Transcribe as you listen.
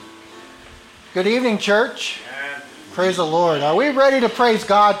Good evening, church. Amen. Praise the Lord. Are we ready to praise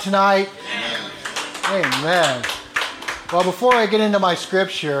God tonight? Amen. Well, before I get into my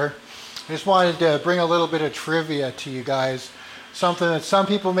scripture, I just wanted to bring a little bit of trivia to you guys. Something that some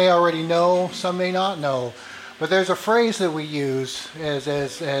people may already know, some may not know. But there's a phrase that we use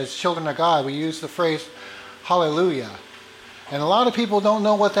as children of God. We use the phrase, hallelujah. And a lot of people don't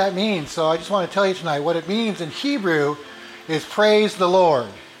know what that means. So I just want to tell you tonight, what it means in Hebrew is praise the Lord.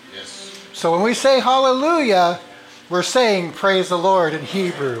 Yes. So when we say hallelujah, we're saying praise the Lord in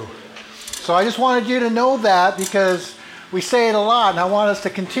Hebrew. So I just wanted you to know that because we say it a lot, and I want us to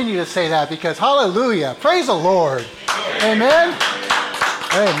continue to say that because hallelujah, praise the Lord. Amen?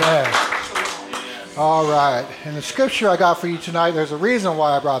 Amen. All right. And the scripture I got for you tonight, there's a reason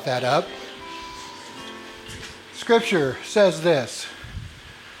why I brought that up. Scripture says this.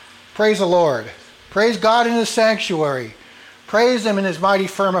 Praise the Lord. Praise God in his sanctuary. Praise him in his mighty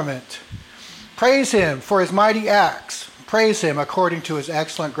firmament. Praise him for his mighty acts. Praise him according to his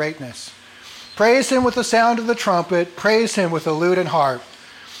excellent greatness. Praise him with the sound of the trumpet. Praise him with the lute and harp.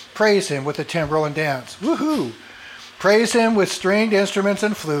 Praise him with the timbrel and dance. Woohoo! Praise him with stringed instruments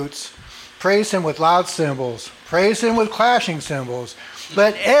and flutes. Praise him with loud cymbals. Praise him with clashing cymbals.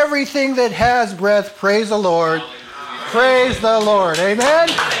 Let everything that has breath praise the Lord. Praise the Lord. Amen?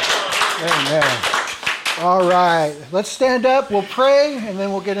 Amen. All right. Let's stand up. We'll pray, and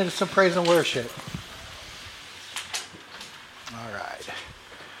then we'll get into some praise and worship. All right.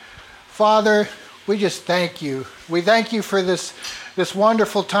 Father, we just thank you. We thank you for this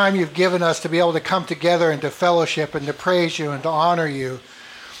wonderful time you've given us to be able to come together and to fellowship and to praise you and to honor you.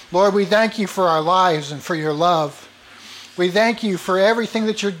 Lord, we thank you for our lives and for your love. We thank you for everything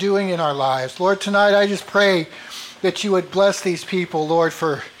that you're doing in our lives. Lord, tonight I just pray that you would bless these people, Lord,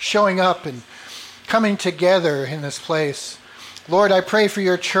 for showing up and coming together in this place. Lord, I pray for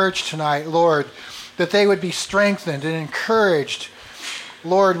your church tonight, Lord, that they would be strengthened and encouraged.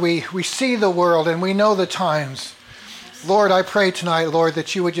 Lord, we see the world and we know the times. Lord, I pray tonight, Lord,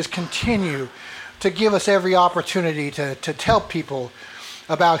 that you would just continue to give us every opportunity to tell people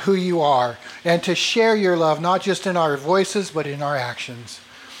about who you are and to share your love, not just in our voices, but in our actions.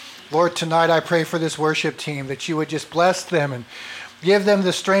 Lord, tonight I pray for this worship team that you would just bless them and give them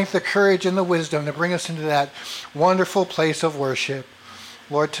the strength, the courage, and the wisdom to bring us into that wonderful place of worship.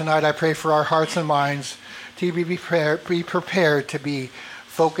 Lord, tonight I pray for our hearts and minds to be prepared to be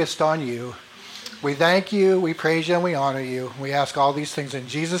focused on you. We thank you, we praise you, and we honor you. We ask all these things in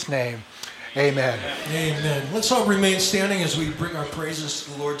Jesus' name. Amen. Amen. Let's all remain standing as we bring our praises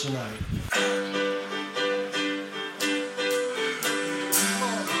to the Lord tonight.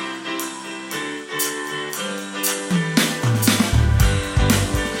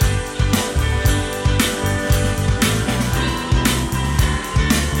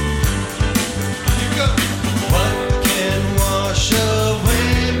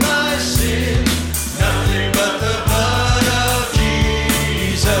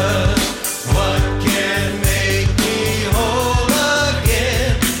 What can make me whole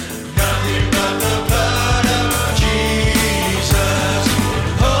again? Nothing but the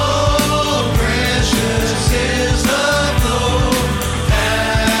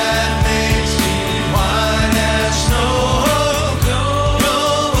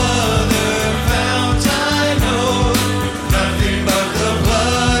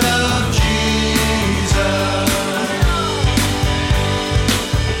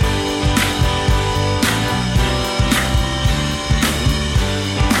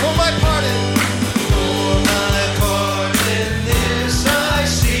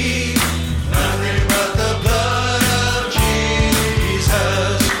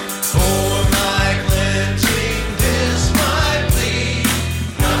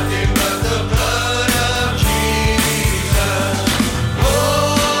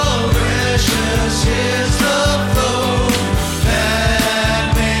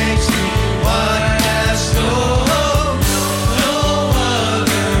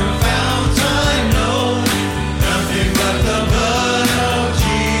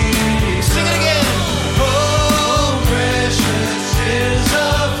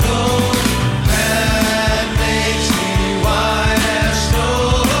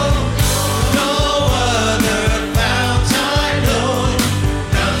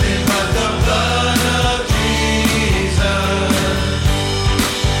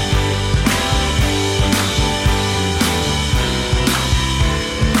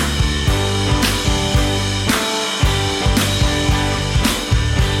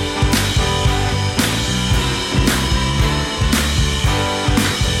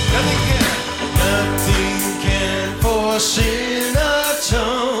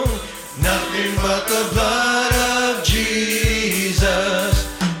but the blood of Jesus.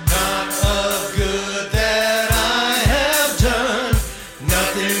 Not of good that I have done,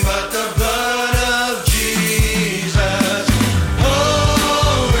 nothing but the blood of Jesus.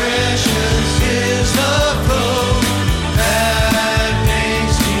 Oh, precious is the flow that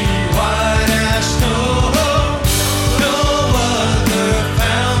makes me white as snow. No other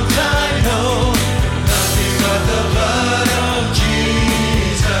fount I know, nothing but the blood of Jesus.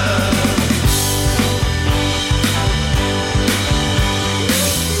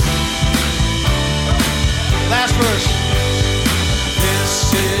 Last verse. This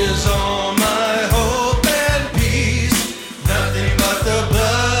is all my hope and peace, nothing but the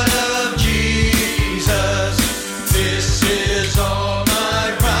blood of Jesus. This is all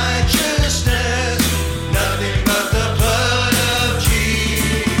my righteousness, nothing but the blood of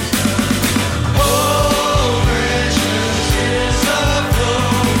Jesus. Oh, precious is the flow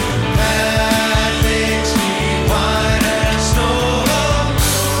that makes me white as snow.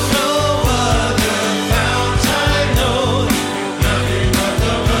 No other fount I know, nothing but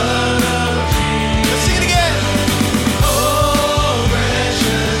the blood of Jesus. Let's sing it again. Oh,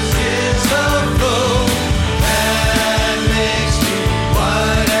 precious is the flow that makes me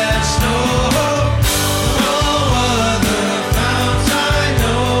white as snow. No other fount I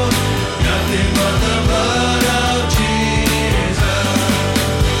know, nothing but the blood of Jesus.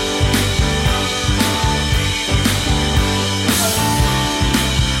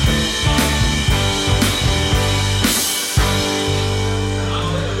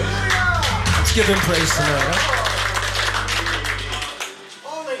 Let's give him praise tonight. Huh?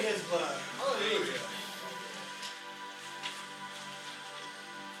 Only his blood. Hallelujah.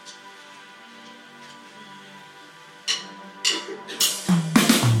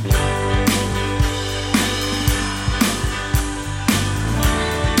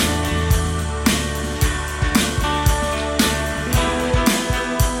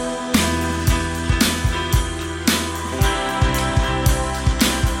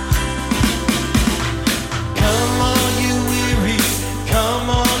 Come all you weary, come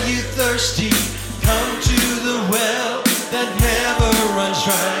all you thirsty, come to the well that never runs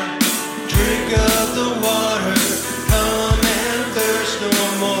dry. Drink of the water, come and thirst no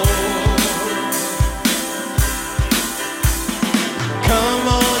more. Come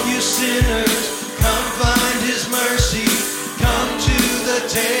all you sinners, come find his mercy. Come to the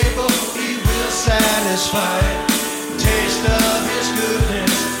table, he will satisfy. Taste of his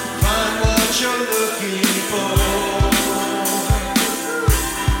goodness, find what you're looking for.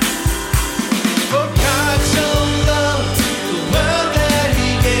 For God so loved the world that he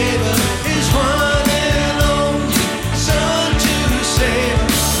gave us his one and only Son to save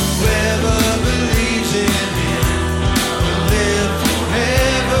us. Whoever believes in him will live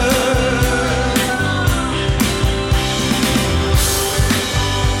forever.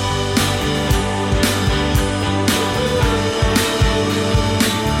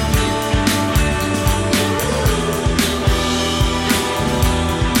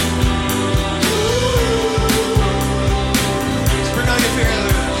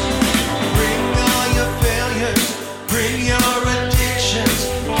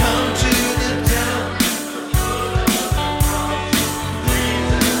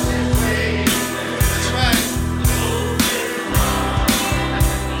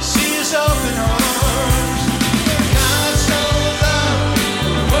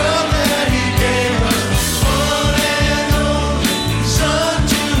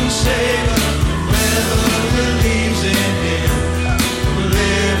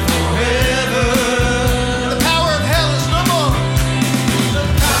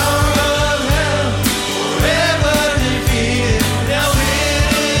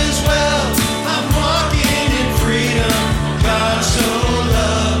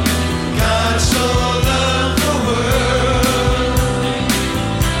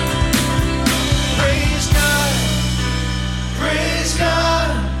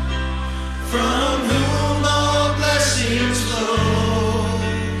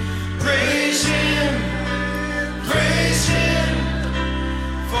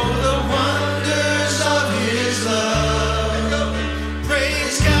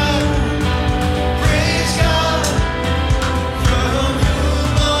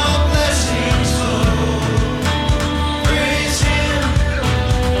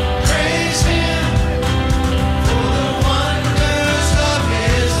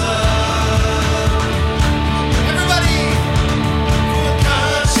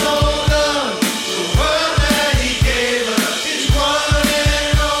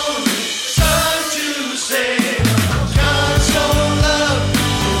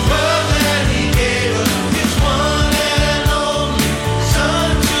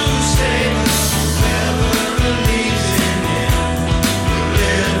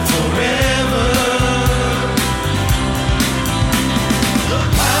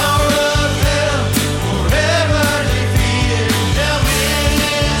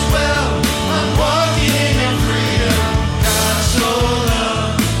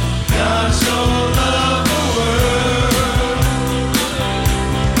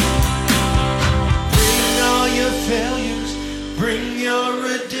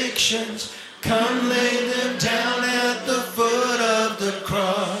 afflictions, come lay them down at the foot of the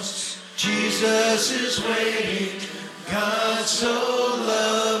cross. Jesus is waiting. God so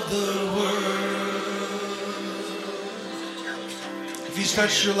loved the world. If he's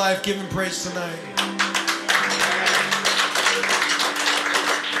touched your life, give him praise tonight.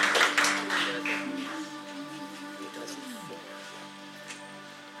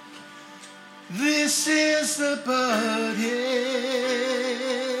 This is the body.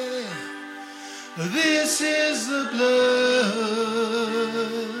 This is the blood,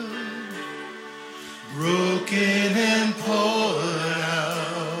 broken and poured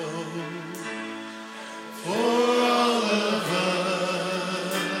out for all of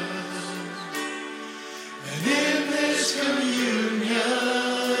us. And in this communion,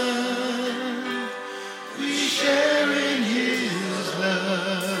 we share in his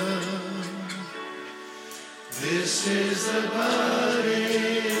love. This is the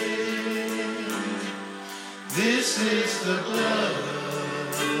body. This is the blood.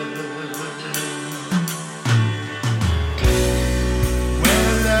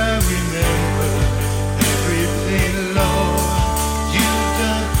 Well, I remember everything, Lord, you've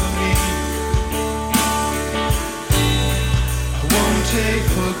done for me. I won't take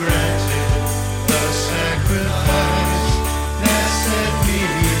for granted the sacrifice that set me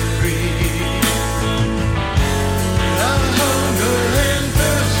free. I hunger and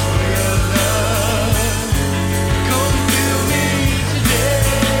thirst for your love. Come fill me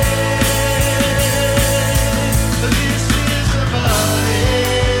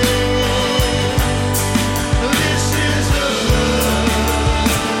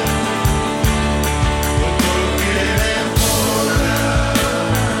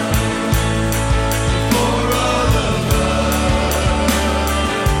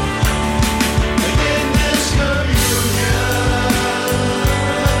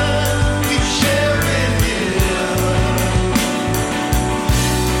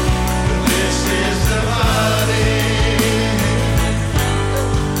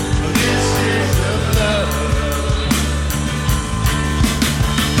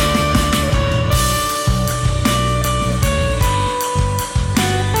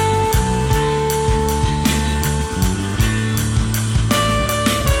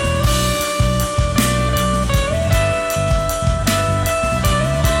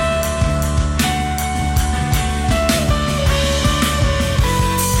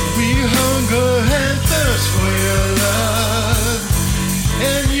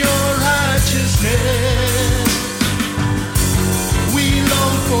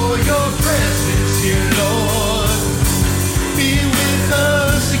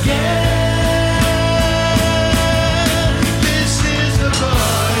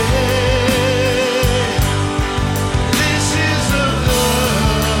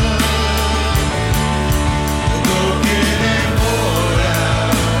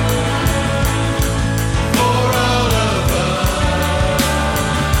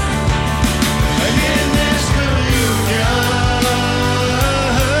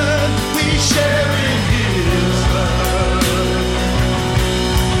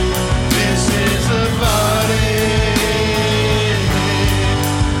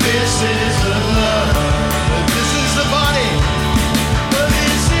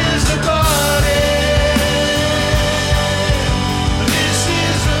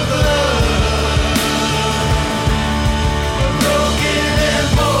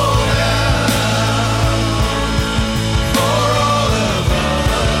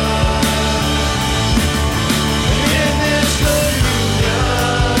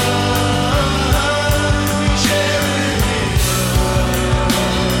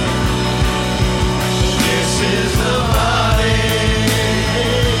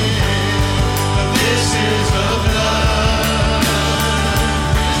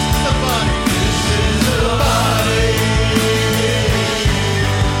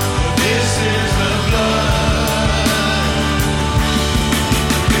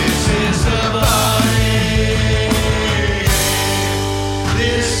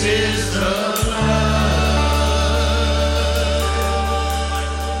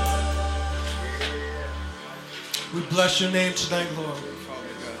We bless your name tonight, Lord.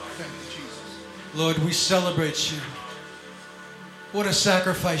 Lord, we celebrate you. What a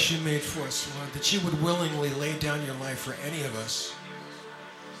sacrifice you made for us, Lord, that you would willingly lay down your life for any of us.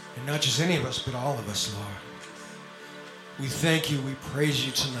 And not just any of us, but all of us, Lord. We thank you. We praise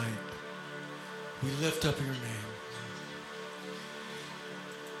you tonight. We lift up your name.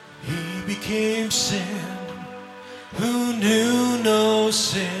 He became sin who knew no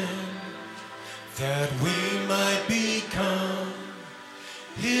sin, that we might become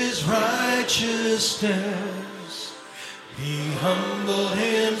his his righteousness, he humbled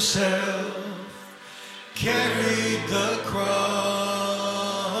himself, carried the cross.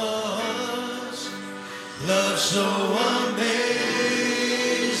 Love so amazing,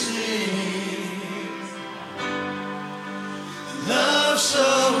 love so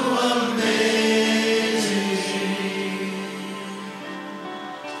amazing.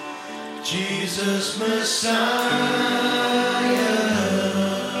 Jesus Messiah,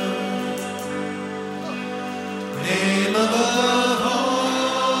 name above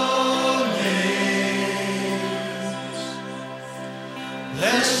all names,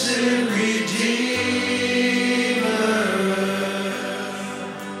 blessed Redeemer,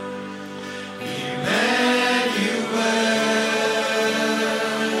 Emmanuel,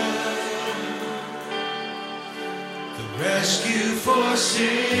 the rescue for sinners,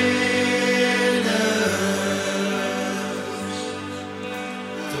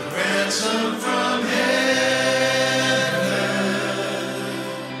 the ransom from heaven,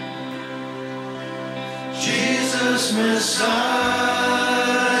 Jesus Messiah,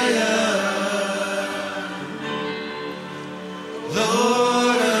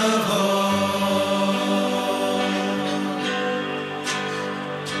 Lord of all.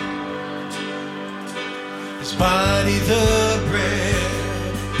 His body the bread,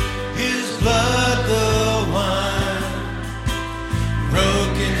 his blood the wine,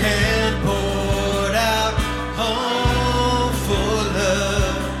 broken hand poured out, home for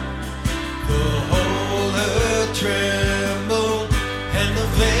love. The whole earth trembled and the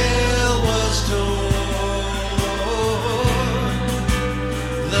veil was torn.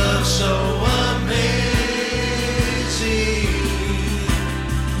 Love so amazing,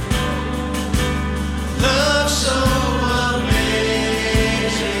 love so amazing.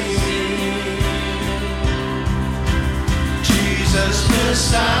 Jesus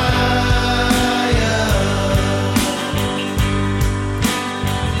Messiah,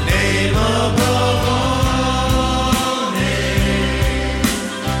 name above all names,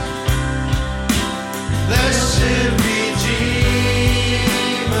 blessed Redeemer,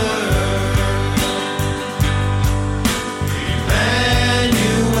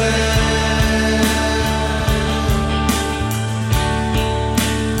 Emmanuel,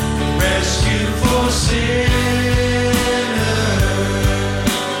 rescue for sinners,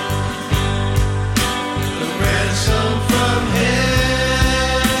 the ransom from heaven,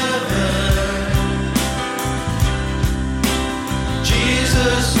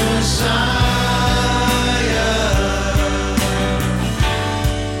 Jesus Messiah,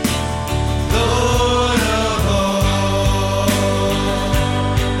 Lord of all.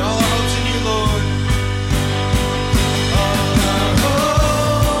 And all our hopes in you, Lord. All our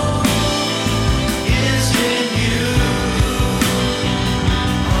hope is in you.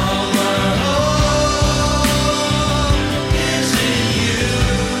 All our hope is in you.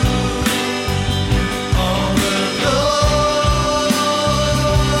 All the glory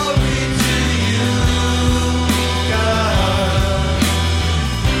to you, God,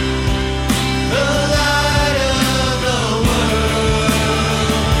 the light of the world.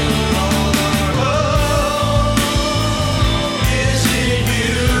 All our hope is in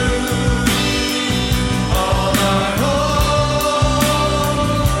you. All our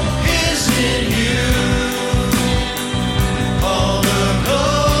hope is in you. All the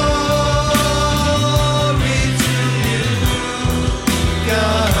glory to you,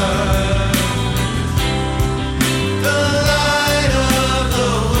 God, the light of the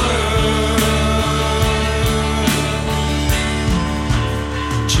world.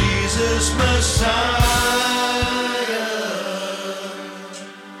 Jesus Messiah,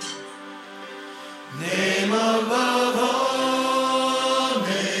 name above all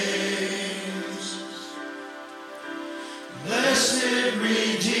names, blessed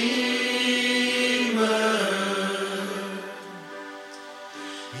Redeemer,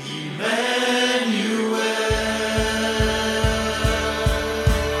 Emmanuel,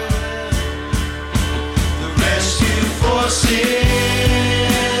 the rescue for sinners,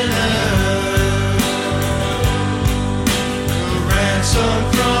 the ransom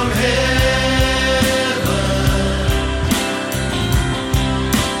from heaven,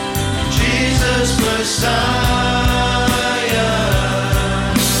 Jesus Messiah,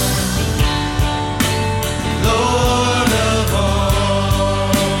 Lord of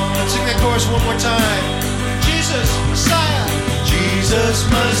all. Let's sing that chorus.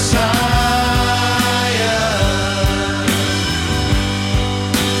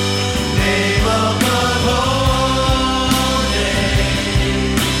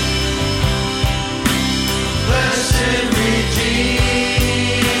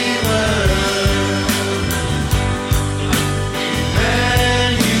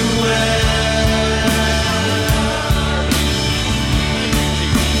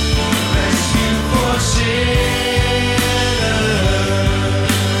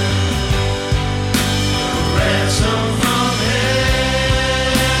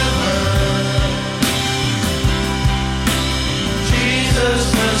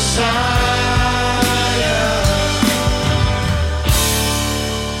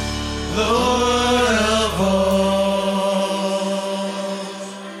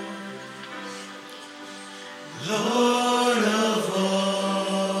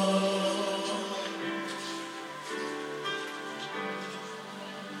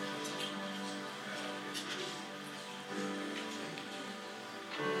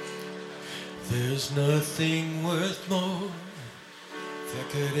 Nothing worth more that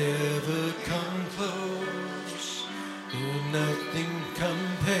could ever come close. Oh, nothing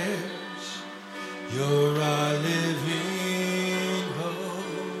compares. You're our living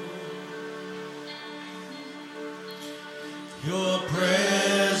hope. Your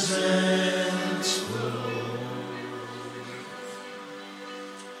presence, Lord.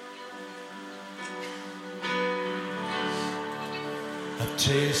 I've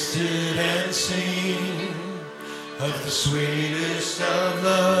tasted and seen of the sweetest of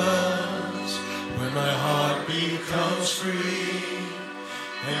loves, when my heart becomes free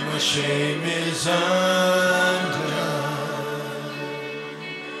and my shame is undone.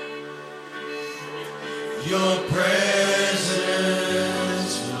 Your presence,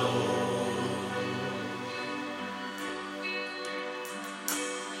 Lord.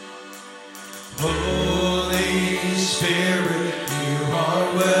 Holy Spirit, you are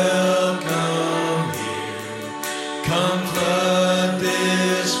welcome here. Come flood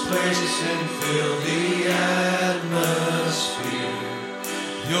this place and fill the atmosphere.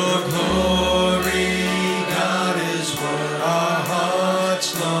 Your glory, God, is what our hearts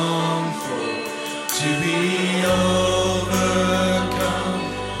long for, to be overcome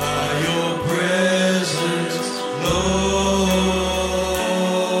by your presence, Lord.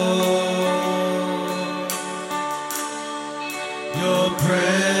 Your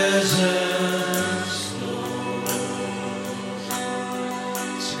presence, Lord.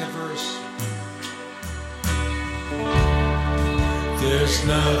 Sing a verse. There's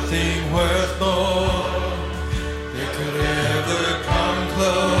nothing worth more that could ever come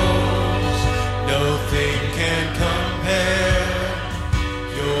close. Nothing can compare.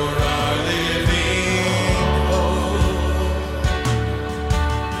 You're our living hope.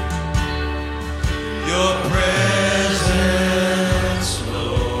 Your presence,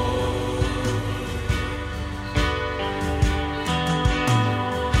 Lord.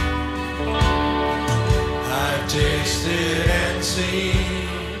 I've tasted and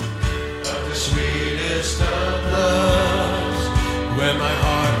seen of the sweetest of loves, when my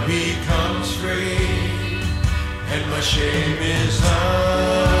heart becomes free and my shame is undone.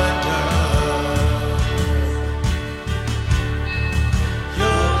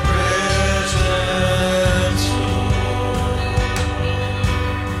 Your presence, Lord.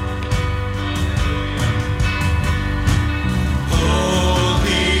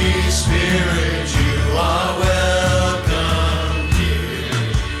 Holy Spirit, you are welcome here.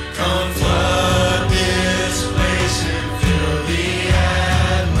 Come flood this place and fill the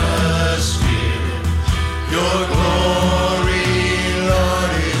atmosphere. Your glory, Lord,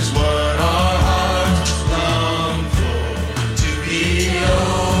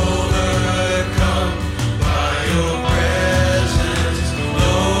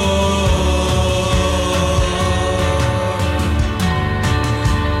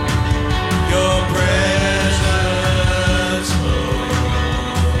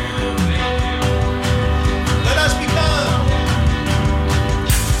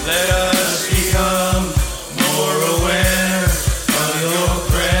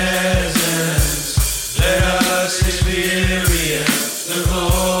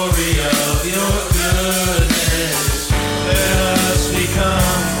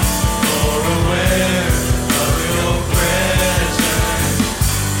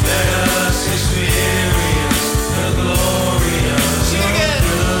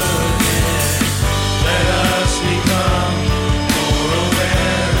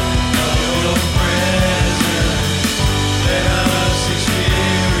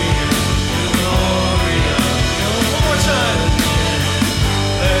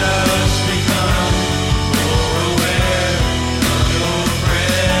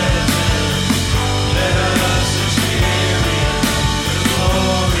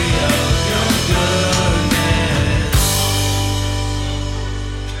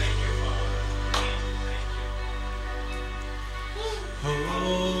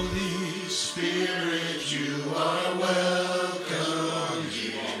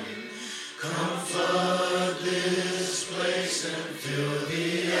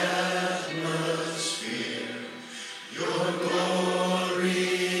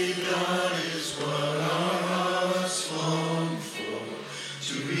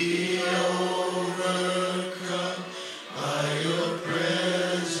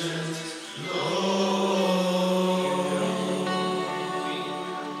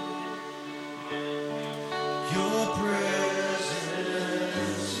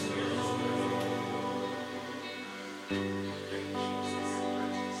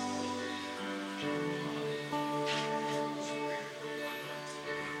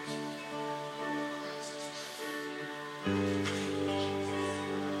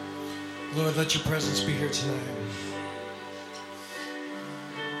 Lord, let your presence be here tonight.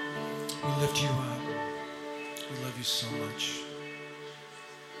 We lift you up. We love you so much.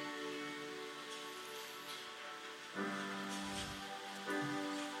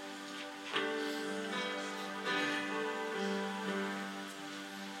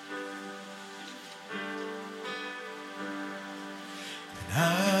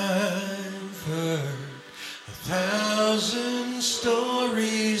 I've heard 1,000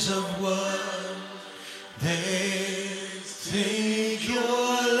 stories of what they think you're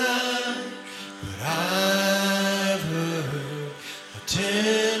like, but I've heard a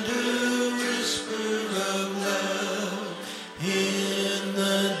tender whisper of love in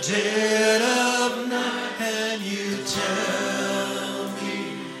the dead of night, and you tell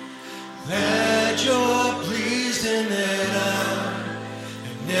me that you're pleased and that I'm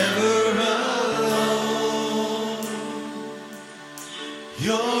never alone.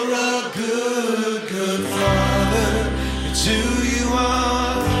 You're a good, good Father. It's who you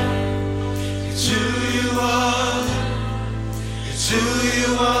are. It's who you are. It's who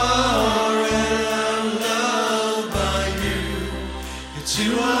you are, and I'm loved by you. It's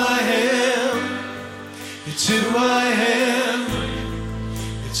who I am. It's who I am.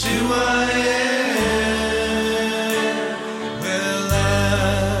 It's who I am. Well,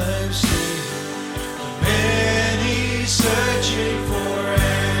 I've seen many searching for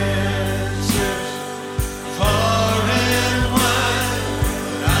answers far and wide,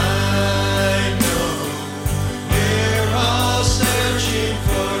 but I know we're all searching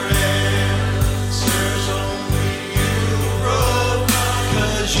for answers only you provide,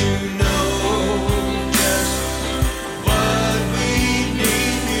 'cause you know just what we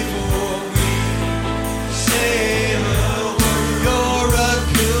need before we say a word. You're a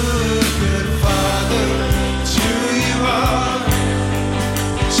good, good Father. It's who you are.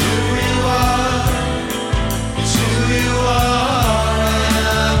 It's who you are. It's who you are, and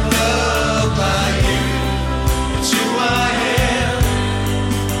I'm loved by you. It's who I am.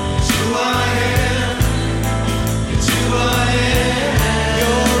 It's who I am. It's who I am.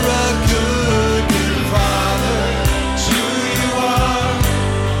 You're a good, good Father. It's who you are.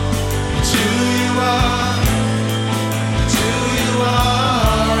 It's who you are. It's who you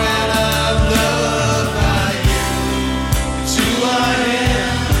are, and I'm loved by you. It's who I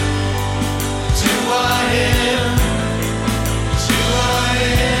am. It's who I am. It's who I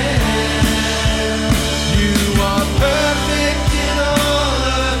am. You are perfect in all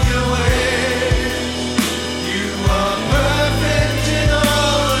of your ways. You are perfect in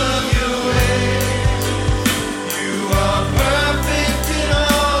all of your ways. You are perfect in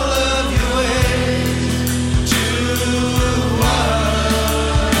all of your ways.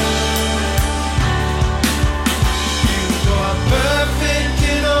 You are perfect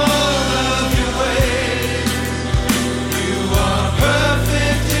in all of your ways. You are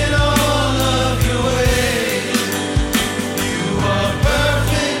perfect in all of your ways. You are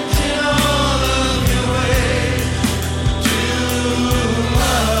perfect in all of your ways.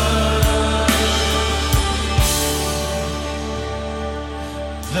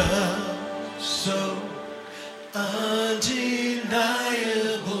 Love so undeniable,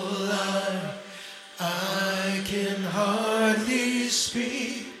 I can hardly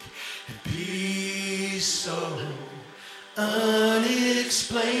speak, and peace so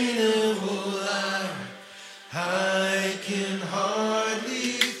unexplainable, I can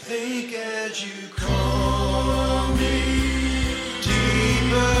hardly think as you call me,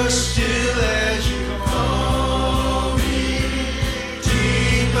 deeper still as you call me,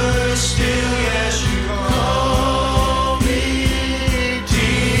 deeper still as you call me,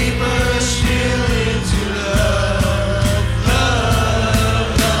 deeper still into love, love,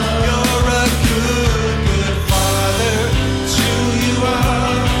 love. You're a good, good Father. It's who you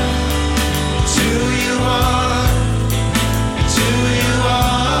are. It's who you are. It's who you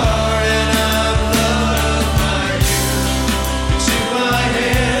are, and I'm loved by you. It's who I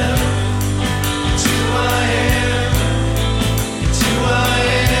am.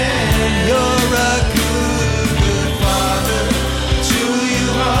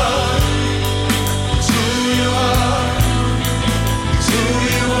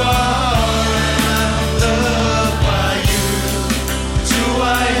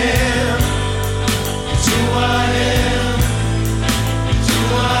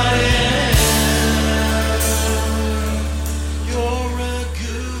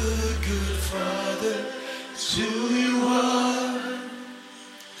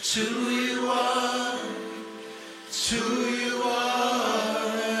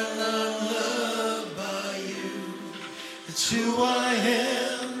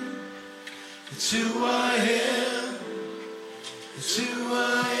 It's who I am. It's who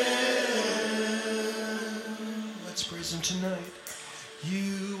I am. Let's praise him tonight.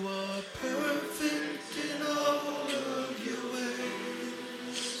 You are perfect in all of your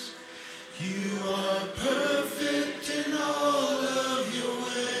ways. You are perfect in all of your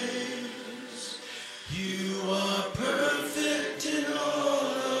ways. You are perfect in all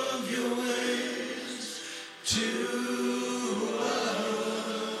of your ways to us.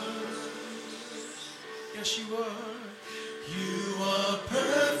 Yes, you are. You are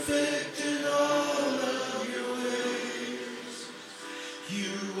perfect in all of your ways.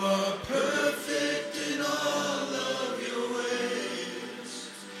 You are perfect in all of your ways.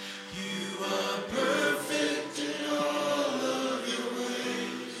 You are perfect in all of your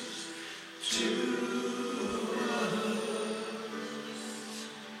ways to us.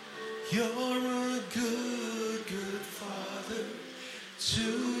 You're a good, good Father. It's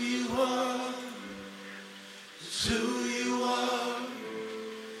who you are. It's who you are.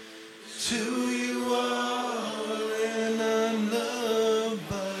 It's who you are. And I'm loved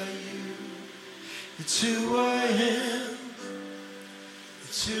by you. It's who I am.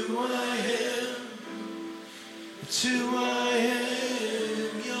 It's who I am. It's who I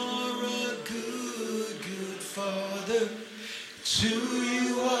am. You're a good, good Father. It's who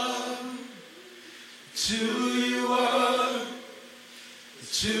you are. It's who you are.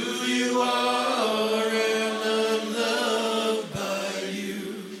 It's who you are. And I'm loved by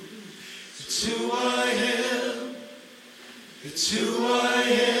you. It's who I am. It's who I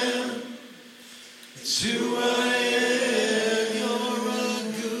am. It's who I am. You're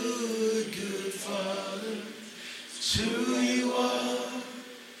a good, good Father. It's who you are.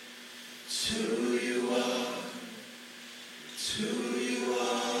 It's who you are. It's who you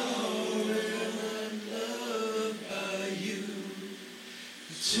are. And I'm loved by you.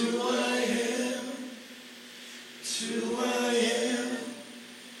 It's who I am. It's who I am.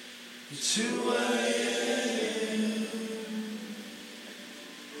 It's who I am.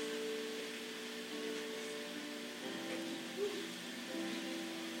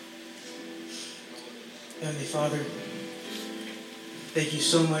 Heavenly Father, thank you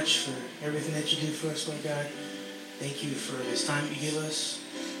so much for everything that you do for us, Lord God. Thank you for this time you give us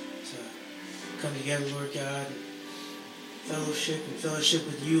to come together, Lord God, and fellowship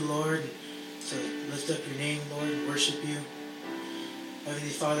with you, Lord, to lift up your name, Lord, and worship you. Heavenly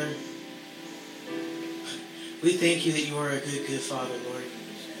Father, we thank you that you are a good, good Father, Lord,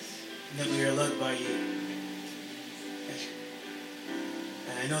 and that we are loved by you.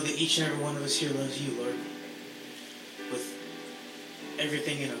 And I know that each and every one of us here loves you, Lord, with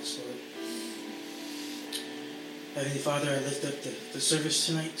everything in us, Lord. Heavenly Father, I lift up the service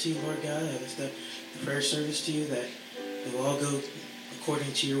tonight to you, Lord God. I lift up the prayer service to you, that it will all go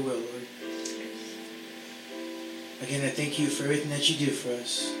according to your will, Lord. Again, I thank you for everything that you do for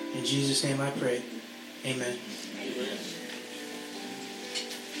us. In Jesus' name I pray. Amen. Amen.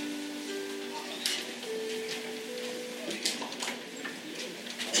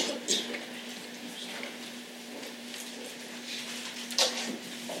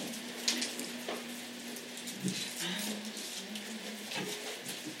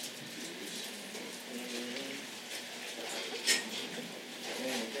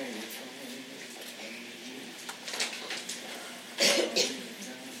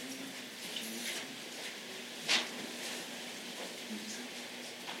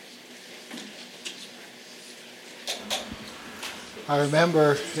 I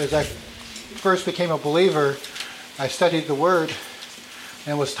remember as I first became a believer, I studied the Word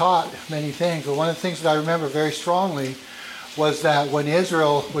and was taught many things. But one of the things that I remember very strongly was that when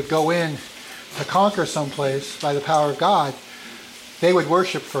Israel would go in to conquer someplace by the power of God, they would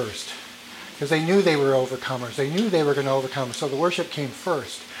worship first because they knew they were overcomers. They knew they were going to overcome. So the worship came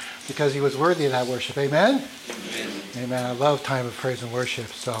first because he was worthy of that worship. Amen? Amen. Amen. I love time of praise and worship.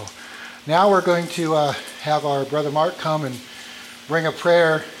 So now we're going to have our brother Mark come and bring a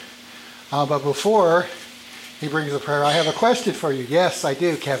prayer. But before he brings a prayer, I have a question for you. Yes, I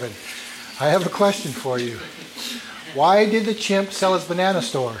do, Kevin. I have a question for you. Why did the chimp sell his banana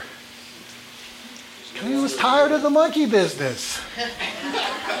store? He was tired of the monkey business.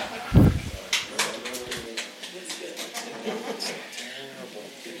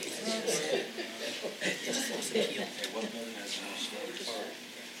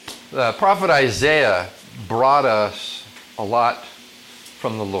 The prophet Isaiah brought us a lot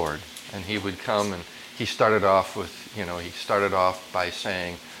from the Lord, and he would come and he started off by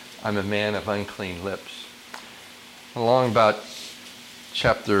saying, I'm a man of unclean lips. Along about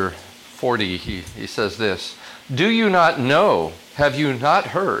chapter 40, he says this, Do you not know, have you not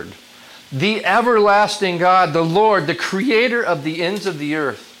heard? The everlasting God, the Lord, the creator of the ends of the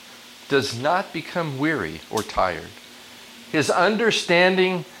earth, does not become weary or tired. His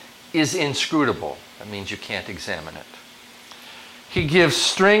understanding is inscrutable. That means you can't examine it. He gives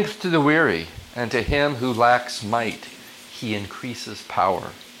strength to the weary, and to him who lacks might, he increases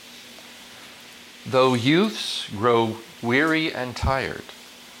power. Though youths grow weary and tired,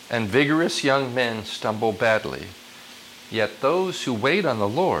 and vigorous young men stumble badly, yet those who wait on the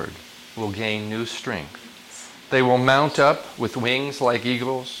Lord will gain new strength. They will mount up with wings like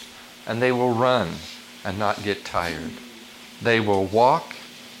eagles, and they will run and not get tired. They will walk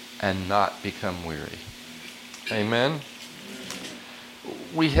and not become weary. Amen.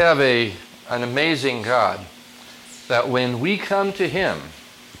 We have an amazing God that when we come to him,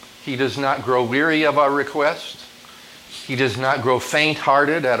 he does not grow weary of our request. He does not grow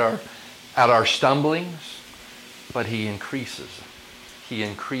faint-hearted at our stumblings, but he increases. He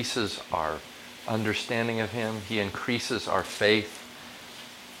increases our understanding of him. He increases our faith,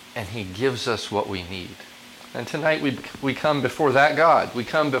 and he gives us what we need. And tonight we come before that God. We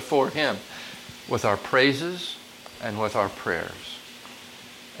come before him with our praises and with our prayers.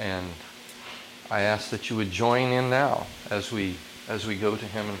 And I ask that you would join in now as we go to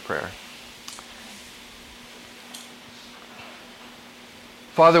him in prayer.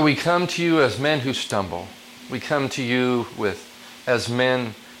 Father, we come to you as men who stumble. We come to you as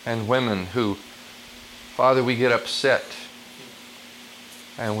men and women who, Father, we get upset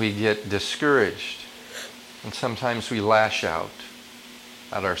and we get discouraged, and sometimes we lash out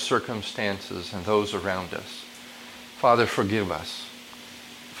at our circumstances and those around us. Father, forgive us.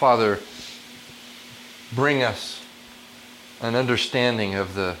 Father, bring us an understanding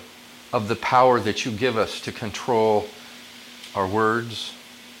of the power that you give us to control our words,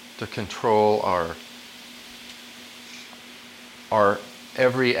 to control our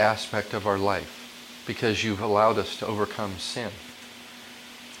every aspect of our life, because you've allowed us to overcome sin.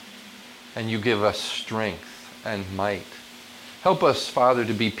 And you give us strength and might. Help us, Father,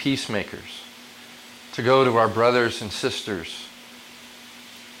 to be peacemakers, to go to our brothers and sisters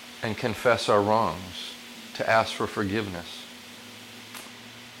and confess our wrongs, to ask for forgiveness.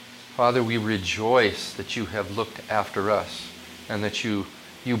 Father, we rejoice that you have looked after us and that you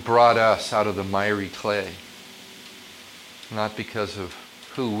brought us out of the miry clay, not because of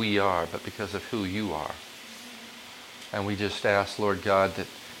who we are, but because of who you are. And we just ask, Lord God, that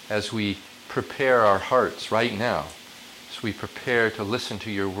as we prepare our hearts right now, as we prepare to listen to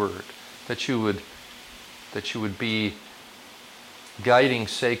your word, that you would be guiding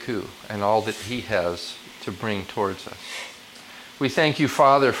Sekou and all that he has to bring towards us. We thank you,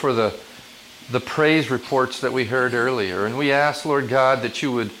 Father, for the praise reports that we heard earlier. And we ask, Lord God, that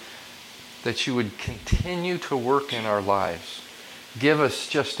you would continue to work in our lives. Give us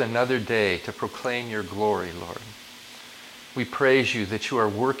just another day to proclaim your glory, Lord. We praise you that you are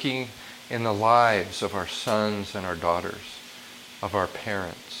working in the lives of our sons and our daughters, of our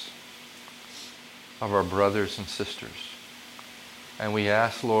parents, of our brothers and sisters. And we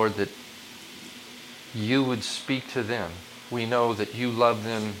ask, Lord, that you would speak to them. We know that you love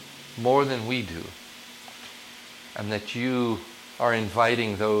them more than we do, and that you are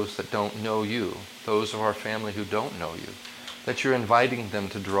inviting those that don't know you, those of our family who don't know you, that you're inviting them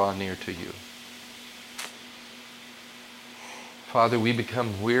to draw near to you. Father, we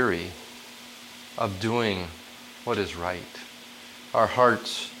become weary of doing what is right. Our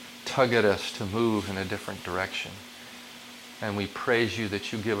hearts tug at us to move in a different direction. And we praise you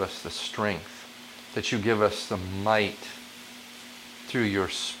that you give us the strength, that you give us the might through your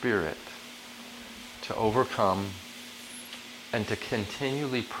Spirit to overcome and to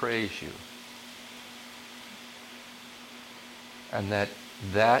continually praise you. And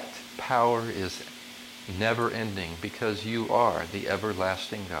that power is never ending, because you are the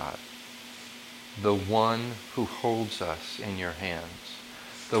everlasting God, the one who holds us in your hands,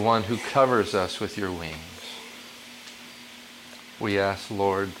 the one who covers us with your wings. We ask,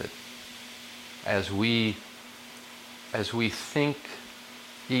 Lord, that as we think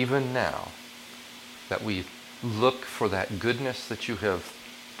even now, that we look for that goodness that you have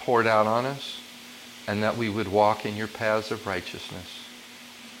poured out on us, and that we would walk in your paths of righteousness,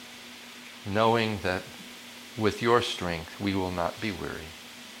 knowing that with your strength we will not be weary.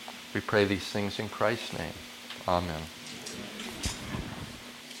 We pray these things in Christ's name. Amen.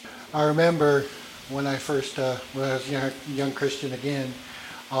 I remember when I was a young Christian again,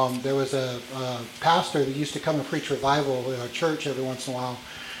 there was a pastor that used to come and preach revival at our church every once in a while.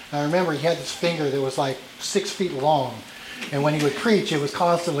 And I remember he had this finger that was like 6 feet long. And when he would preach, it was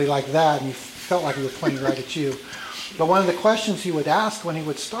constantly like that, and you felt like he was pointing right at you. But one of the questions he would ask when he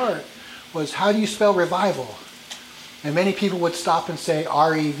would start was, how do you spell revival? And many people would stop and say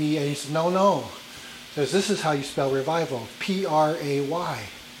R-E-V-A. He said, no. He says, this is how you spell revival. P-R-A-Y.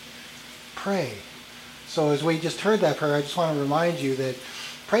 Pray. So as we just heard that prayer, I just want to remind you that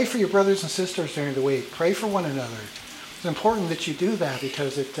pray for your brothers and sisters during the week. Pray for one another. It's important that you do that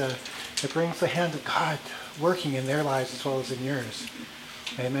because it brings the hand of God working in their lives as well as in yours.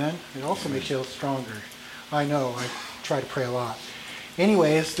 Amen? It also makes you stronger. I know. I try to pray a lot.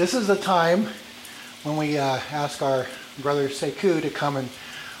 Anyways, this is the time when we ask our brother Sekou to come and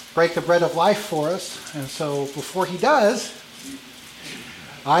break the bread of life for us. And so before he does,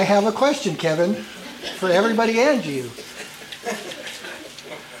 I have a question, Kevin, for everybody and you.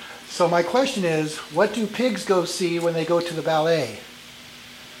 So my question is, what do pigs go see when they go to the ballet?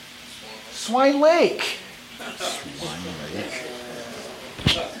 Swine Lake. Swine Lake.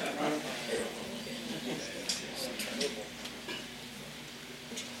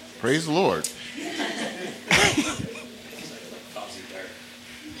 Praise the Lord.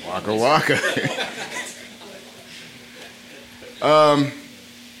 Waka waka.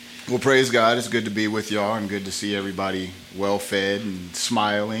 Well, praise God. It's good to be with y'all and good to see everybody well fed and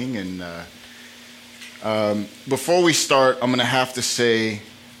smiling. And before we start, I'm going to have to say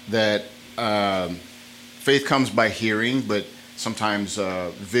that faith comes by hearing, but sometimes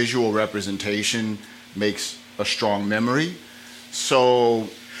visual representation makes a strong memory. So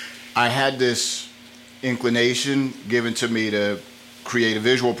I had this inclination given to me to create a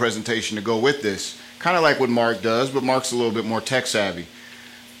visual presentation to go with this, kind of like what Mark does, but Mark's a little bit more tech savvy.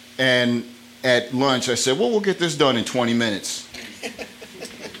 And at lunch, I said, well, we'll get this done in 20 minutes.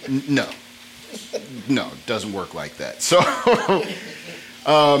 No, it doesn't work like that. So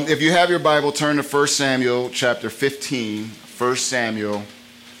if you have your Bible, turn to 1 Samuel chapter 15. 1 Samuel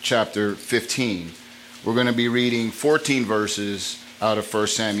chapter 15. We're going to be reading 14 verses out of 1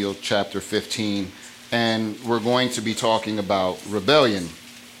 Samuel chapter 15, and we're going to be talking about rebellion.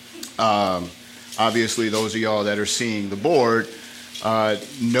 Obviously, those of y'all that are seeing the board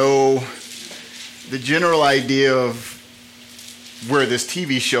know the general idea of where this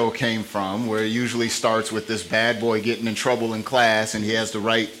TV show came from, where it usually starts with this bad boy getting in trouble in class, and he has to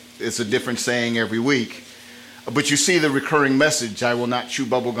write, it's a different saying every week. But you see the recurring message, I will not chew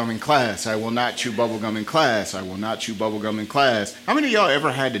bubblegum in class, I will not chew bubblegum in class, I will not chew bubblegum in class. How many of y'all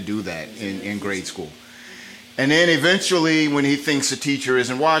ever had to do that in grade school? And then eventually, when he thinks the teacher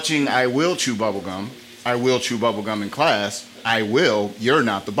isn't watching, I will chew bubblegum in class, I will, you're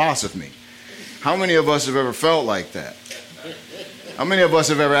not the boss of me. How many of us have ever felt like that? How many of us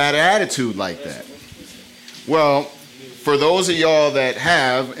have ever had an attitude like that? Well, for those of y'all that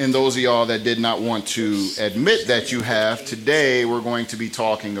have, and those of y'all that did not want to admit that you have, today we're going to be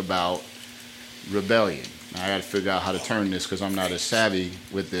talking about rebellion. Now, I got to figure out how to turn this because I'm not as savvy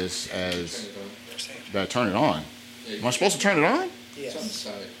with this as... Did I turn it on? Am I supposed to turn it on? Yes.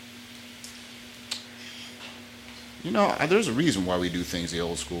 You know, there's a reason why we do things the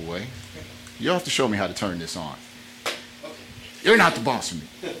old school way. You'll have to show me how to turn this on. You're not the boss of me.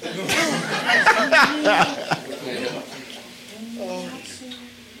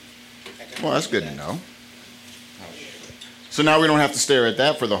 Well, that's good to know. So now we don't have to stare at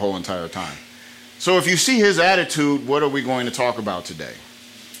that for the whole entire time. So if you see his attitude, what are we going to talk about today?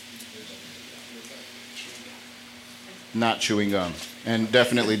 Not chewing gum. And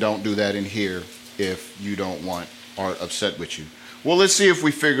definitely don't do that in here if you don't want or upset with you. Well, let's see if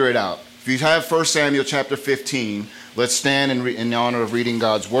we figure it out. If you have 1 Samuel chapter 15, let's stand in honor of reading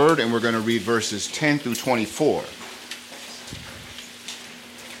God's word, and we're going to read verses 10 through 24.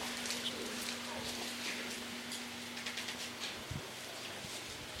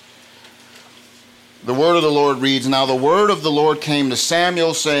 The word of the Lord reads, Now the word of the Lord came to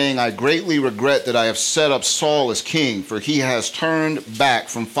Samuel, saying, I greatly regret that I have set up Saul as king, for he has turned back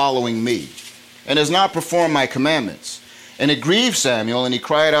from following me, and has not performed my commandments. And it grieved Samuel, and he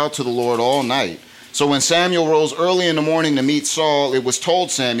cried out to the Lord all night. So when Samuel rose early in the morning to meet Saul, it was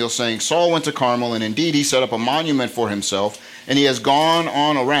told Samuel, saying, Saul went to Carmel, and indeed he set up a monument for himself, and he has gone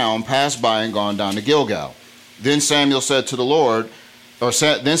on around, passed by, and gone down to Gilgal. Then Samuel said to the Lord,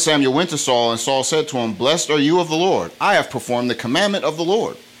 Then Samuel went to Saul, and Saul said to him, Blessed are you of the Lord. I have performed the commandment of the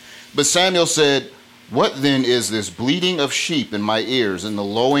Lord. But Samuel said, What then is this bleating of sheep in my ears, and the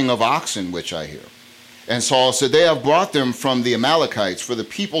lowing of oxen which I hear? And Saul said, They have brought them from the Amalekites, for the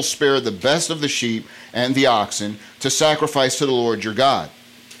people spared the best of the sheep and the oxen to sacrifice to the Lord your God.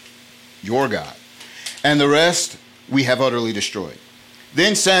 And the rest we have utterly destroyed.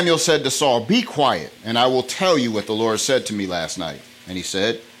 Then Samuel said to Saul, Be quiet, and I will tell you what the Lord said to me last night. And he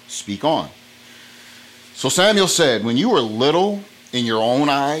said, Speak on. So Samuel said, When you were little, in your own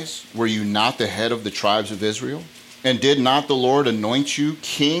eyes, were you not the head of the tribes of Israel? And did not the Lord anoint you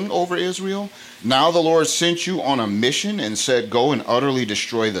king over Israel? Now the Lord sent you on a mission and said, go and utterly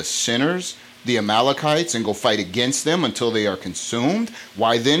destroy the sinners, the Amalekites, and go fight against them until they are consumed.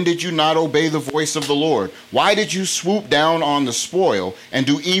 Why then did you not obey the voice of the Lord? Why did you swoop down on the spoil and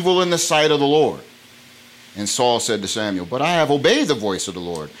do evil in the sight of the Lord? And Saul said to Samuel, but I have obeyed the voice of the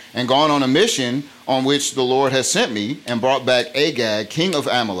Lord and gone on a mission on which the Lord has sent me and brought back Agag, king of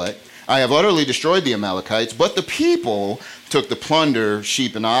Amalek. I have utterly destroyed the Amalekites, but the people took the plunder,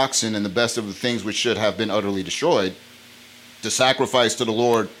 sheep and oxen, and the best of the things which should have been utterly destroyed, to sacrifice to the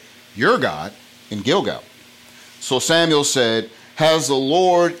Lord your God in Gilgal. So Samuel said, has the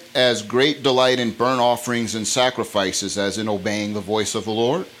Lord as great delight in burnt offerings and sacrifices as in obeying the voice of the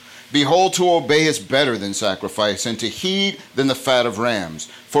Lord? Behold, to obey is better than sacrifice, and to heed than the fat of rams.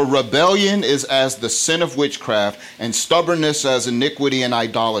 For rebellion is as the sin of witchcraft, and stubbornness as iniquity and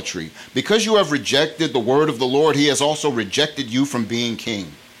idolatry. Because you have rejected the word of the Lord, he has also rejected you from being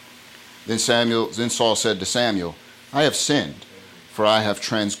king. Then Saul said to Samuel, I have sinned, for I have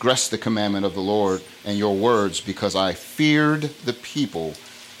transgressed the commandment of the Lord and your words, because I feared the people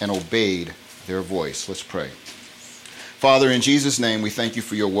and obeyed their voice. Let's pray. Father, in Jesus' name, we thank you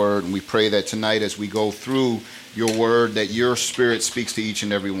for your word, and we pray that tonight as we go through your word, that your spirit speaks to each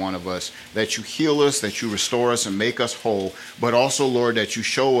and every one of us, that you heal us, that you restore us and make us whole, but also, Lord, that you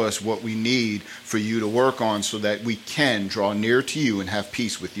show us what we need for you to work on so that we can draw near to you and have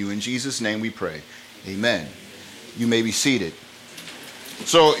peace with you. In Jesus' name we pray. Amen. You may be seated.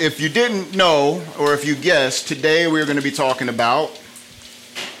 So if you didn't know, or if you guessed, today we're going to be talking about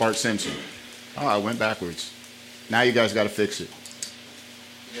Bart Simpson. Oh, I went backwards. Now you guys got to fix it.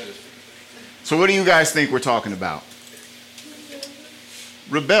 So what do you guys think we're talking about?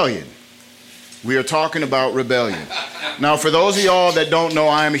 Rebellion. We are talking about rebellion. Now, for those of y'all that don't know,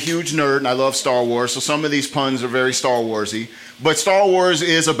 I am a huge nerd and I love Star Wars, so some of these puns are very Star Warsy. But Star Wars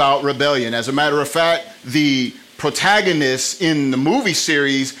is about rebellion. As a matter of fact, the protagonists in the movie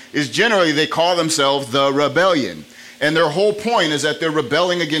series is generally, they call themselves the Rebellion. And their whole point is that they're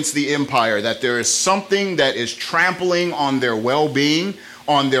rebelling against the empire, that there is something that is trampling on their well-being,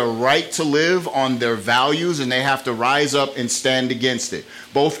 on their right to live, on their values, and they have to rise up and stand against it,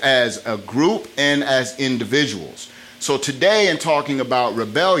 both as a group and as individuals. So today, in talking about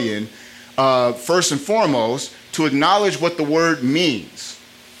rebellion, first and foremost, to acknowledge what the word means.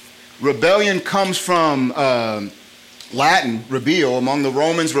 Rebellion comes from Latin, rebel. Among the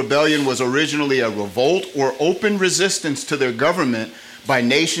Romans, rebellion was originally a revolt or open resistance to their government by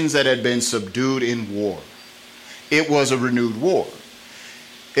nations that had been subdued in war. It was a renewed war.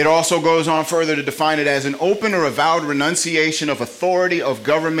 It also goes on further to define it as an open or avowed renunciation of authority of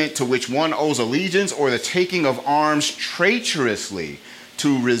government to which one owes allegiance, or the taking of arms traitorously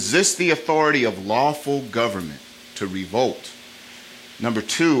to resist the authority of lawful government, to revolt. Number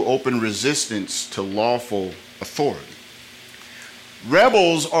two, open resistance to lawful authority.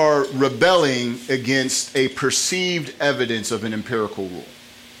 Rebels are rebelling against a perceived evidence of an empirical rule.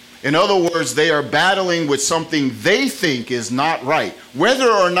 In other words, they are battling with something they think is not right. Whether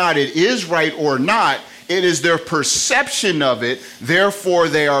or not it is right or not, it is their perception of it, therefore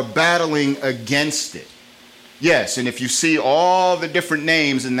they are battling against it. Yes, and if you see all the different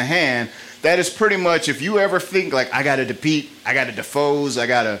names in the hand, that is pretty much, if you ever think like, I got to defeat, I got to depose, I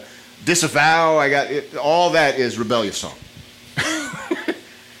got to disavow, all that is rebellious song.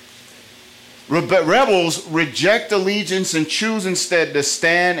 Rebels reject allegiance and choose instead to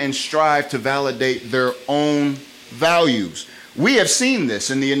stand and strive to validate their own values. We have seen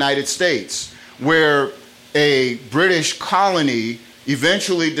this in the United States, where a British colony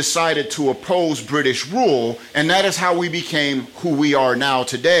eventually decided to oppose British rule, and that is how we became who we are now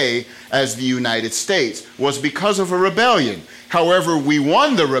today as the United States, was because of a rebellion. However, we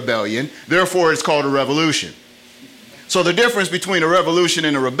won the rebellion, therefore it's called a revolution. So the difference between a revolution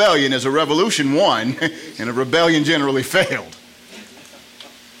and a rebellion is a revolution won and a rebellion generally failed.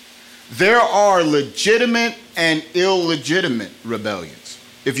 There are legitimate and illegitimate rebellions.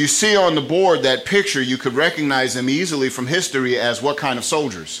 If you see on the board that picture, you could recognize them easily from history as what kind of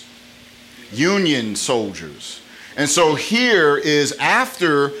soldiers? Union soldiers. And so here is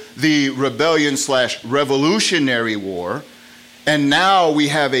after the rebellion/revolutionary war, and now we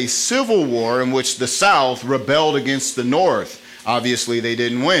have a civil war in which the South rebelled against the North. Obviously, they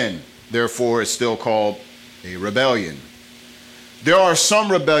didn't win. Therefore, it's still called a rebellion. There are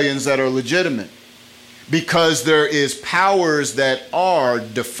some rebellions that are legitimate because there is powers that are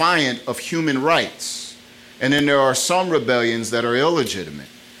defiant of human rights. And then there are some rebellions that are illegitimate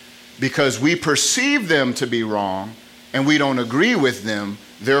because we perceive them to be wrong, and we don't agree with them.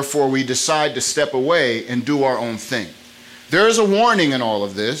 Therefore, we decide to step away and do our own thing. There is a warning in all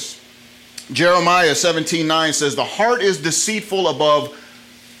of this. Jeremiah 17:9 says, the heart is deceitful above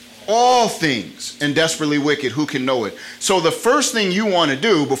all things and desperately wicked. Who can know it? So the first thing you want to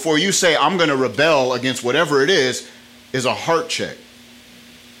do before you say, I'm going to rebel against whatever it is a heart check.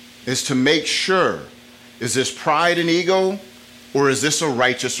 Is to make sure, is this pride and ego, or is this a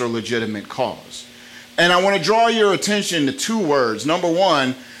righteous or legitimate cause? And I want to draw your attention to two words. Number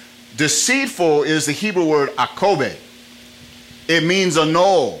one, deceitful is the Hebrew word akobe. It means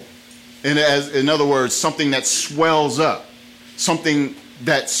annul. In other words, something that swells up. Something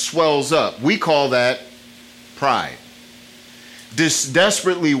that swells up. We call that pride. This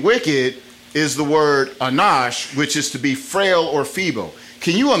desperately wicked is the word anash, which is to be frail or feeble.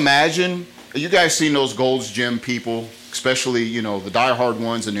 Can you imagine? You guys seen those Gold's Gym people, especially, the diehard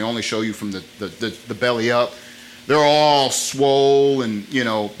ones, and they only show you from the belly up. They're all swole and,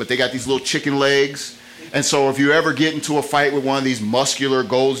 but they got these little chicken legs. And so if you ever get into a fight with one of these muscular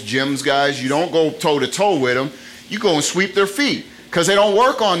Gold's Gyms guys, you don't go toe-to-toe with them. You go and sweep their feet because they don't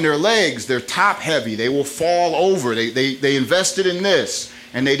work on their legs. They're top heavy. They will fall over. They invested in this,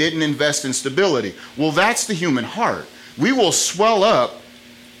 and they didn't invest in stability. Well, that's the human heart. We will swell up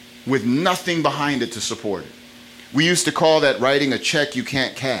with nothing behind it to support it. We used to call that writing a check you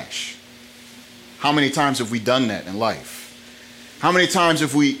can't cash. How many times have we done that in life? How many times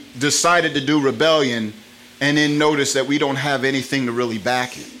have we decided to do rebellion and then notice that we don't have anything to really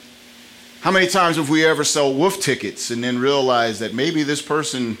back it? How many times have we ever sold wolf tickets and then realized that maybe this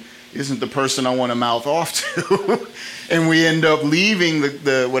person isn't the person I want to mouth off to? And we end up leaving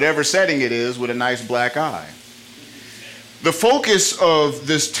the whatever setting it is with a nice black eye. The focus of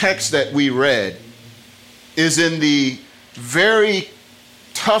this text that we read is in the very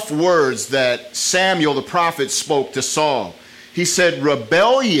tough words that Samuel the prophet spoke to Saul. He said,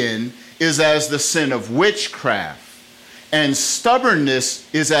 rebellion is as the sin of witchcraft, and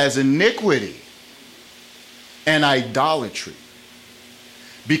stubbornness is as iniquity and idolatry.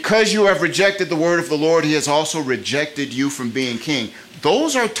 Because you have rejected the word of the Lord, he has also rejected you from being king.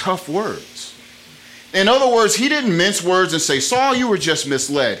 Those are tough words. In other words, he didn't mince words and say, Saul, you were just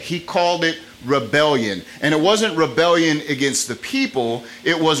misled. He called it rebellion. And it wasn't rebellion against the people,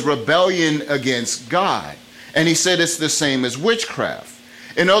 it was rebellion against God. And he said it's the same as witchcraft.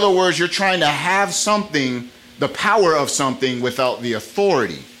 In other words, you're trying to have something, the power of something, without the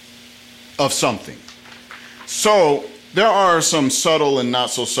authority of something. So there are some subtle and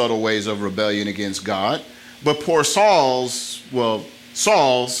not so subtle ways of rebellion against God. But poor Saul's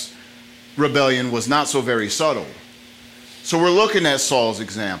rebellion was not so very subtle. So we're looking at Saul's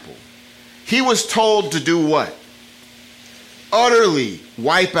example. He was told to do what? Utterly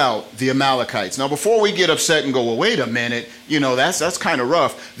wipe out the Amalekites. Now, before we get upset and go, well, wait a minute, that's kind of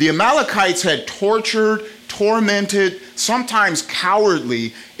rough. The Amalekites had tortured, tormented, sometimes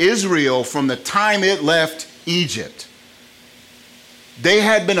cowardly Israel from the time it left Egypt. They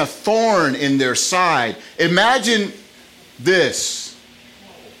had been a thorn in their side. Imagine this.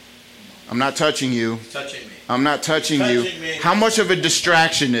 I'm not touching you. Touching me. I'm not touching you. Me. How much of a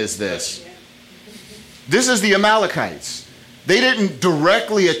distraction is this? This is the Amalekites. They didn't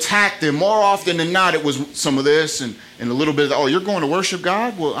directly attack them. More often than not, it was some of this and a little bit of, you're going to worship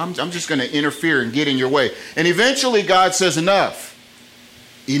God? Well, I'm just going to interfere and get in your way. And eventually God says, enough.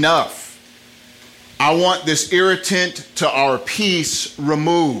 Enough. I want this irritant to our peace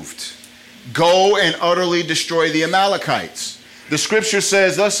removed. Go and utterly destroy the Amalekites. The scripture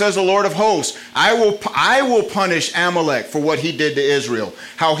says, thus says the Lord of hosts, I will punish Amalek for what he did to Israel,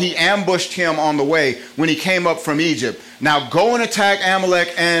 how he ambushed him on the way when he came up from Egypt. Now go and attack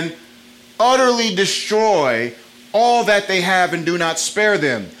Amalek and utterly destroy all that they have and do not spare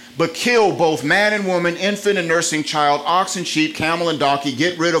them, but kill both man and woman, infant and nursing child, ox and sheep, camel and donkey,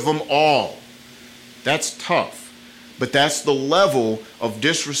 get rid of them all. That's tough, but that's the level of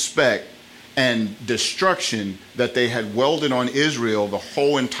disrespect and destruction that they had welded on Israel the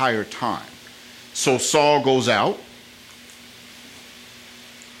whole entire time. So Saul goes out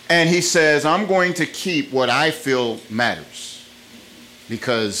and he says, I'm going to keep what I feel matters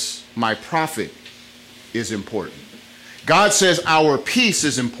because my profit is important. God says our peace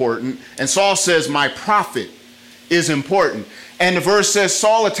is important, and Saul says my profit is important. And the verse says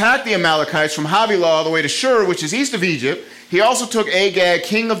Saul attacked the Amalekites from Havilah all the way to Shur, which is east of Egypt. He also took Agag,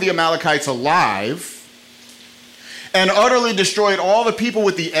 king of the Amalekites, alive and utterly destroyed all the people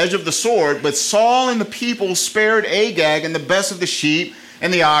with the edge of the sword. But Saul and the people spared Agag and the best of the sheep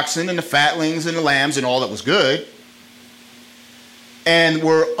and the oxen and the fatlings and the lambs and all that was good, and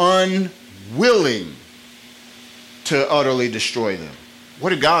were unwilling to utterly destroy them.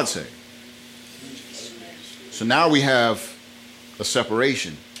 What did God say? So now we have a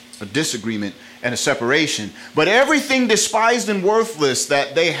separation, a disagreement, and a separation. But everything despised and worthless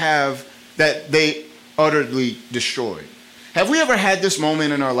that they have, that they utterly destroyed. Have we ever had this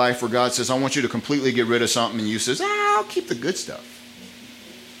moment in our life where God says, I want you to completely get rid of something, and you says, I'll keep the good stuff.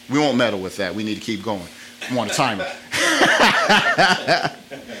 We won't meddle with that. We need to keep going. I want a timer.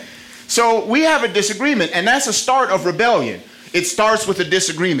 So we have a disagreement, and that's a start of rebellion. It starts with a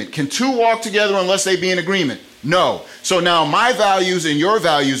disagreement. Can two walk together unless they be in agreement? No. So now my values and your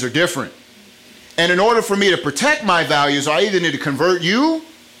values are different. And in order for me to protect my values, I either need to convert you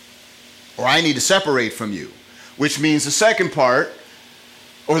or I need to separate from you. Which means the second part,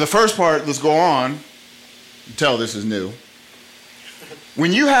 or the first part, let's go on. Tell this is new.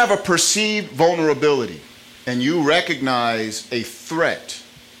 When you have a perceived vulnerability and you recognize a threat,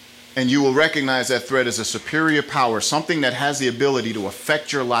 and you will recognize that threat as a superior power, something that has the ability to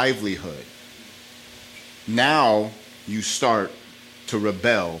affect your livelihood, now you start to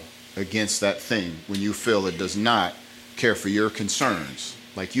rebel against that thing when you feel it does not care for your concerns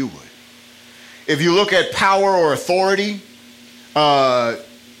like you would. If you look at power or authority,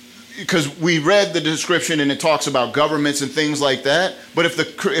 because we read the description and it talks about governments and things like that, but if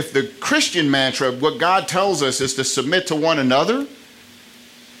the Christian mantra, what God tells us is to submit to one another,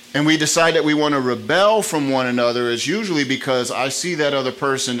 and we decide that we want to rebel from one another, is usually because I see that other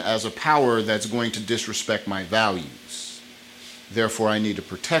person as a power that's going to disrespect my values. Therefore, I need to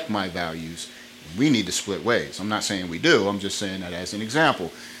protect my values. We need to split ways. I'm not saying we do. I'm just saying that as an example.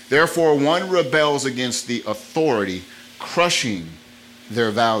 Therefore, one rebels against the authority, crushing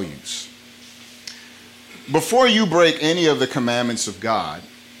their values. Before you break any of the commandments of God,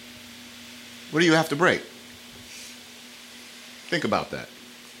 what do you have to break? Think about that.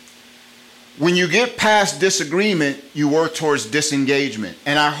 When you get past disagreement, you work towards disengagement.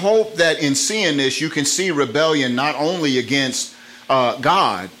 And I hope that in seeing this, you can see rebellion not only against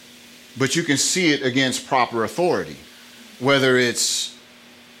God, but you can see it against proper authority, whether it's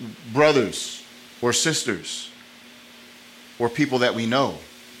brothers or sisters or people that we know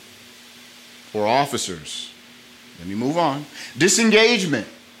or officers. Let me move on. Disengagement.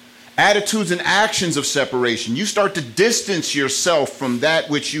 Attitudes and actions of separation. You start to distance yourself from that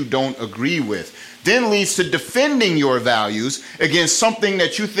which you don't agree with. Then leads to defending your values against something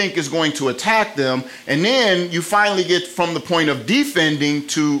that you think is going to attack them. And then you finally get from the point of defending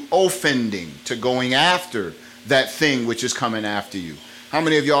to offending, to going after that thing which is coming after you. How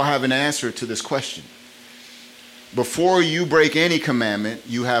many of y'all have an answer to this question? Before you break any commandment,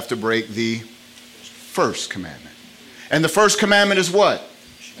 you have to break the first commandment. And the first commandment is what?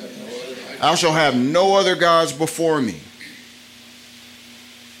 Thou shalt have no other gods before me.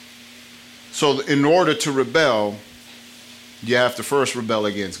 So in order to rebel, you have to first rebel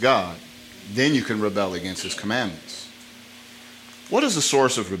against God. Then you can rebel against his commandments. What is the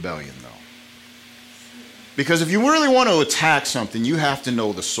source of rebellion, though? Because if you really want to attack something, you have to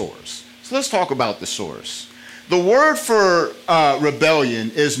know the source. So let's talk about the source. The word for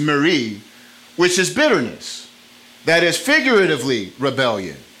rebellion is meri, which is bitterness. That is figuratively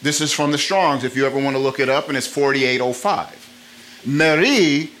rebellion. This is from the Strong's, if you ever want to look it up, and it's 4805.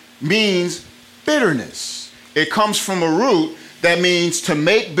 Meri means bitterness. It comes from a root that means to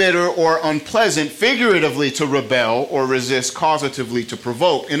make bitter or unpleasant, figuratively to rebel or resist, causatively to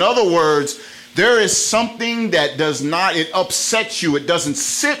provoke. In other words, there is something that does not, it upsets you, it doesn't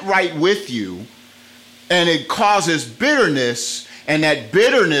sit right with you, and it causes bitterness, and that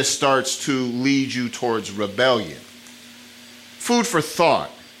bitterness starts to lead you towards rebellion. Food for thought.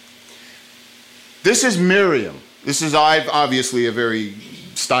 This is Miriam. This is obviously a very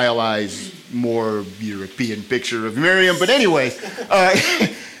stylized, more European picture of Miriam. But anyway,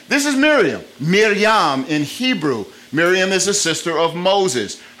 this is Miriam. Miriam in Hebrew. Miriam is a sister of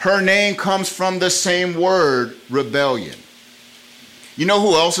Moses. Her name comes from the same word, rebellion. You know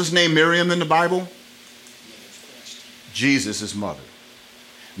who else is named Miriam in the Bible? Jesus' mother.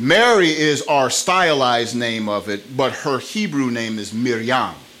 Mary is our stylized name of it, but her Hebrew name is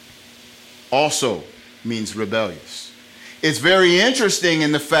Miriam. Also means rebellious. It's very interesting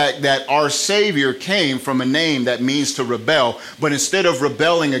in the fact that our Savior came from a name that means to rebel, but instead of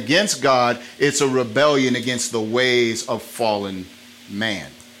rebelling against God, it's a rebellion against the ways of fallen man.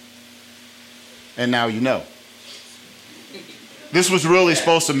 And now you know. This was really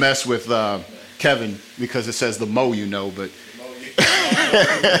supposed to mess with Kevin because it says the mo you know, but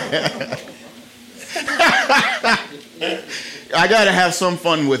I got to have some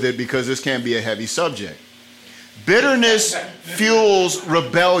fun with it because this can be a heavy subject. Bitterness fuels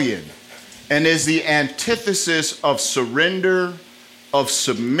rebellion. and is the antithesis of surrender, of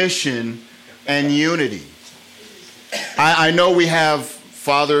submission, and unity. I know we have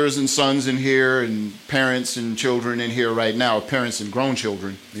fathers and sons in here and parents and children in here right now, parents and grown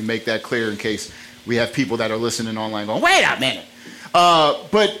children. Let me make that clear in case we have people that are listening online going, wait a minute.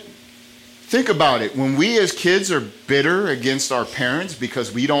 But think about it. When we as kids are bitter against our parents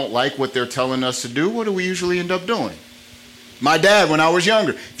because we don't like what they're telling us to do, what do we usually end up doing? My dad, when I was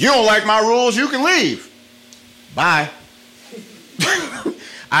younger, if you don't like my rules, you can leave. Bye.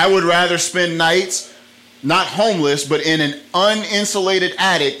 I would rather spend nights, not homeless, but in an uninsulated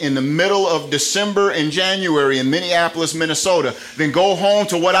attic in the middle of December and January in Minneapolis, Minnesota, than go home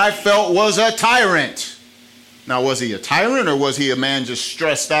to what I felt was a tyrant. Now, was he a tyrant, or was he a man just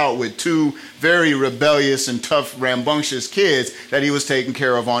stressed out with two very rebellious and tough, rambunctious kids that he was taking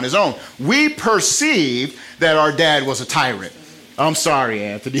care of on his own? We perceived that our dad was a tyrant. I'm sorry,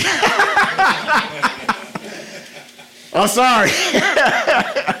 Anthony. I'm sorry.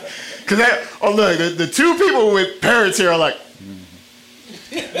 Because look, the two people with parents here are like,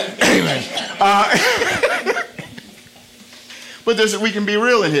 Amen. But we can be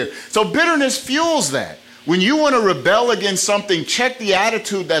real in here. So bitterness fuels that. When you want to rebel against something, check the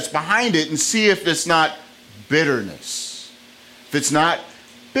attitude that's behind it and see if it's not bitterness. If it's not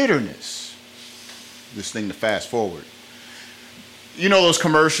bitterness. This thing to fast forward. You know those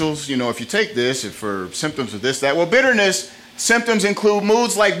commercials, if you take this, if for symptoms of this, that. Well, bitterness symptoms include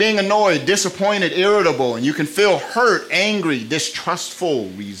moods like being annoyed, disappointed, irritable, and you can feel hurt, angry, distrustful,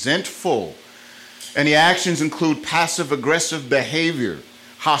 resentful. And the actions include passive-aggressive behavior,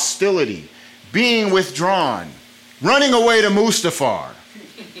 hostility, being withdrawn, running away to Mustafar.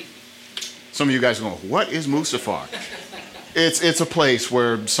 Some of you guys are going, what is Mustafar? It's a place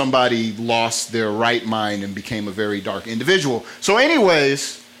where somebody lost their right mind and became a very dark individual. So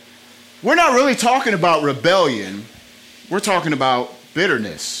anyways, we're not really talking about rebellion. We're talking about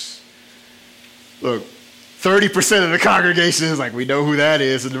bitterness. Look, 30% of the congregation is like, we know who that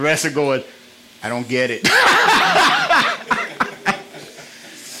is, and the rest are going, I don't get it.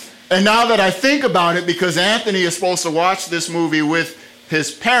 And now that I think about it, because Anthony is supposed to watch this movie with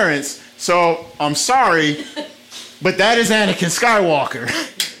his parents, so I'm sorry, but that is Anakin Skywalker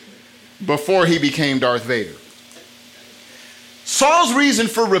before he became Darth Vader. Saul's reason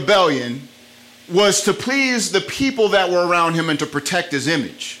for rebellion was to please the people that were around him and to protect his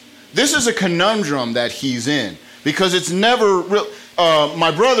image. This is a conundrum that he's in, because it's never real.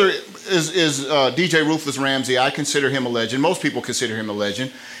 My brother is DJ Ruthless Ramsey. I consider him a legend. Most people consider him a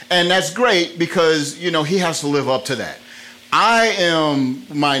legend. And that's great because, he has to live up to that.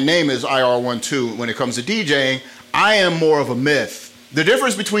 My name is IR12 when it comes to DJing. I am more of a myth. The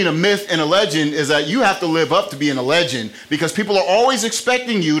difference between a myth and a legend is that you have to live up to being a legend because people are always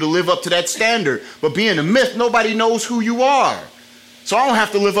expecting you to live up to that standard. But being a myth, nobody knows who you are. So I don't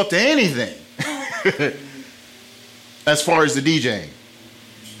have to live up to anything as far as the DJing.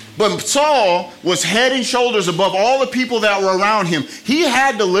 But Saul was head and shoulders above all the people that were around him. He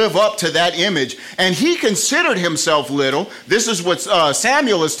had to live up to that image, and he considered himself little. This is what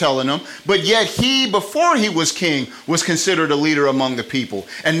Samuel is telling him. But yet he, before he was king, was considered a leader among the people.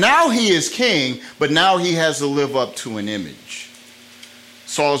 And now he is king, but now he has to live up to an image.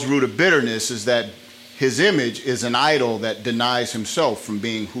 Saul's root of bitterness is that his image is an idol that denies himself from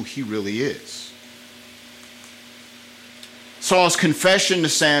being who he really is. Saul's confession to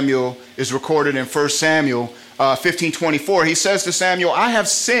Samuel is recorded in 1 Samuel 15:24. He says to Samuel, I have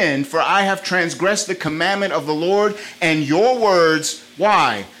sinned, for I have transgressed the commandment of the Lord and your words.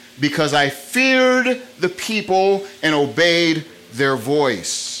 Why? Because I feared the people and obeyed their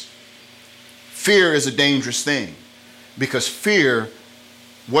voice. Fear is a dangerous thing because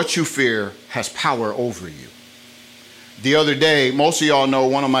what you fear, has power over you. The other day, most of y'all know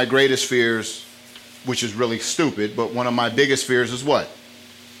one of my greatest fears, which is really stupid, but one of my biggest fears is what?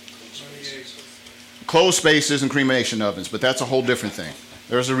 Closed spaces and cremation ovens, but that's a whole different thing.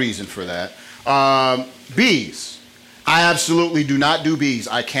 There's a reason for that. Bees. I absolutely do not do bees.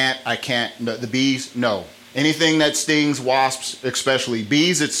 I can't. The bees, no. Anything that stings, wasps especially.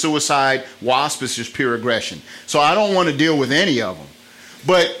 Bees, it's suicide. Wasp is just pure aggression. So I don't want to deal with any of them.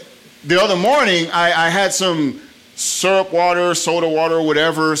 But the other morning, I had some syrup water, soda water,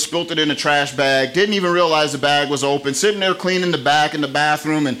 whatever, spilt it in a trash bag, didn't even realize the bag was open, sitting there cleaning the back in the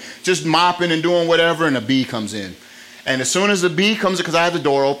bathroom and just mopping and doing whatever, and a bee comes in. And as soon as the bee comes in, because I have the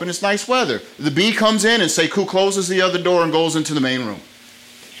door open, it's nice weather, the bee comes in and Sekou closes the other door and goes into the main room.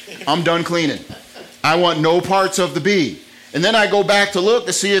 I'm done cleaning. I want no parts of the bee. And then I go back to look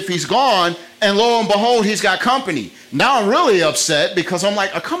to see if he's gone, And lo and behold, he's got company. Now I'm really upset because I'm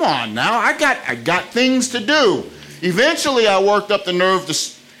like, oh, come on now, I got things to do. Eventually, I worked up the nerve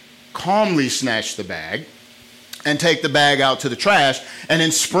to calmly snatch the bag and take the bag out to the trash and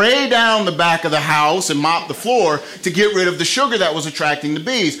then spray down the back of the house and mop the floor to get rid of the sugar that was attracting the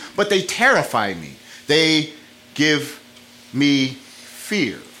bees. But they terrify me. They give me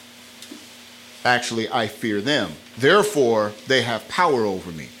fear. Actually, I fear them. Therefore, they have power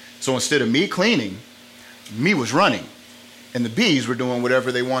over me. So instead of me cleaning, me was running. And the bees were doing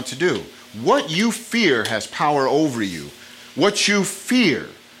whatever they want to do. What you fear has power over you. What you fear.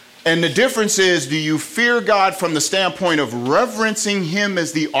 And the difference is, do you fear God from the standpoint of reverencing him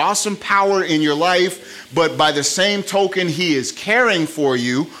as the awesome power in your life, but by the same token, he is caring for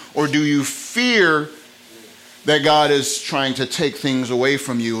you? Or do you fear that God is trying to take things away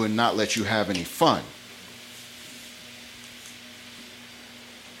from you and not let you have any fun?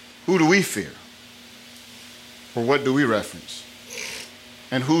 Who do we fear? Or what do we reference?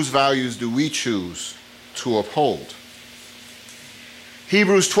 And whose values do we choose to uphold?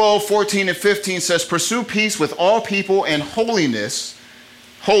 Hebrews 12, 14, and 15 says, pursue peace with all people and holiness,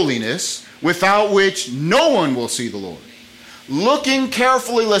 without which no one will see the Lord. Looking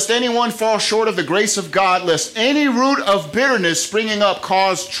carefully lest anyone fall short of the grace of God, lest any root of bitterness springing up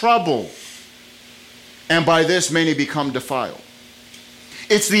cause trouble, and by this many become defiled.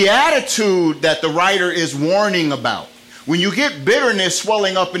 It's the attitude that the writer is warning about. When you get bitterness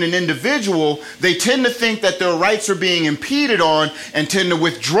swelling up in an individual, they tend to think that their rights are being impeded on and tend to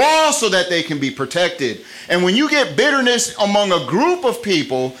withdraw so that they can be protected. And when you get bitterness among a group of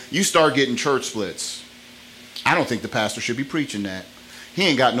people, you start getting church splits. I don't think the pastor should be preaching that. He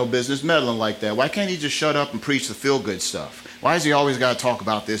ain't got no business meddling like that. Why can't he just shut up and preach the feel-good stuff? Why has he always got to talk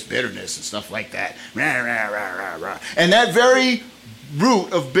about this bitterness and stuff like that? Rah, rah, rah, rah, rah. And that very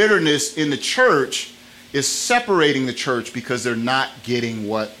root of bitterness in the church is separating the church because they're not getting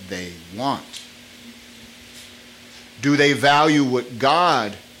what they want. Do they value what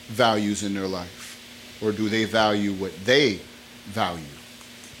God values in their life? Or do they value what they value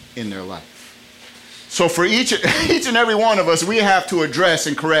in their life? So for each and every one of us, we have to address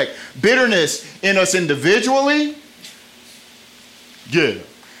and correct bitterness in us individually. Yeah.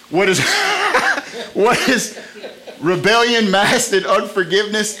 What is rebellion masked in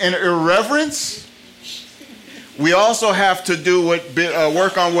unforgiveness and irreverence? We also have to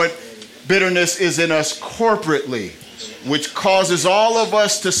work on what bitterness is in us corporately, which causes all of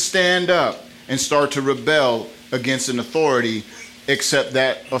us to stand up and start to rebel against an authority, except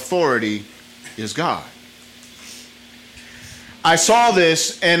that authority is God. I saw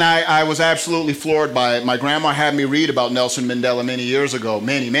this and I was absolutely floored by it. My grandma had me read about Nelson Mandela many years ago,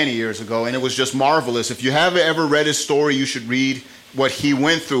 and it was just marvelous. If you haven't ever read his story, you should read what he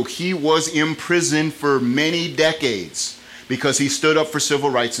went through. He was imprisoned for many decades because he stood up for civil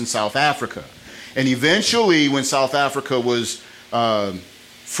rights in South Africa. And eventually, when South Africa was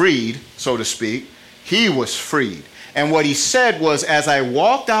freed, so to speak, he was freed. And what he said was, as I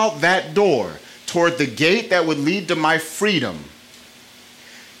walked out that door toward the gate that would lead to my freedom,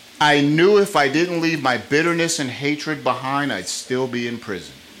 I knew if I didn't leave my bitterness and hatred behind, I'd still be in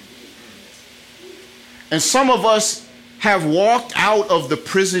prison. And some of us have walked out of the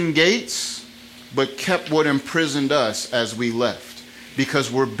prison gates, but kept what imprisoned us as we left,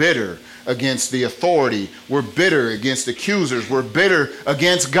 because we're bitter against the authority. We're bitter against accusers. We're bitter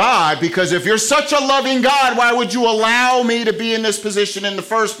against God, because if you're such a loving God, why would you allow me to be in this position in the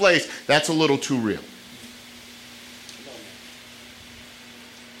first place? That's a little too real.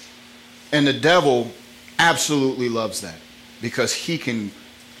 And the devil absolutely loves that, because he can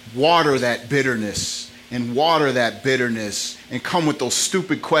water that bitterness and come with those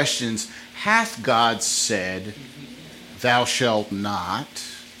stupid questions. Hath God said, thou shalt not?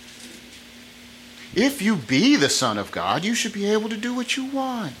 If you be the Son of God, you should be able to do what you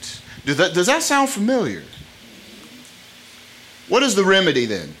want. Does that sound familiar? What is the remedy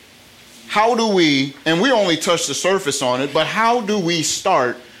then? How do we, and we only touched the surface on it, but how do we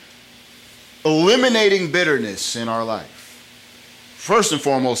start eliminating bitterness in our life? First and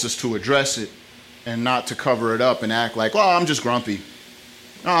foremost is to address it and not to cover it up and act like, well, I'm just grumpy.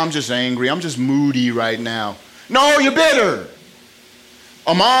 No, I'm just angry. I'm just moody right now. No, you're bitter.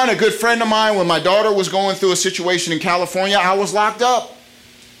 Amon, a good friend of mine, when my daughter was going through a situation in California, I was locked up.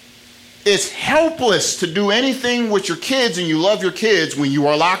 It's helpless to do anything with your kids, and you love your kids, when you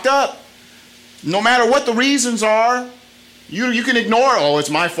are locked up. No matter what the reasons are, you can ignore, oh,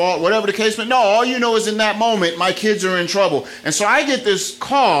 it's my fault, whatever the case, but no, all you know is in that moment, my kids are in trouble. And so I get this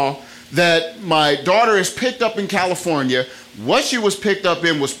call that my daughter is picked up in California What she was picked up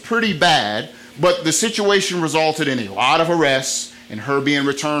in was pretty bad, but the situation resulted in a lot of arrests and her being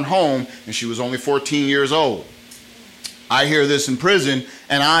returned home, and she was only 14 years old. I hear this in prison,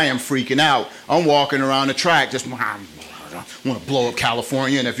 and I am freaking out. I'm walking around the track just, I want to blow up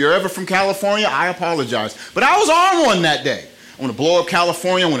California, and if you're ever from California, I apologize. But I was on one that day. I want to blow up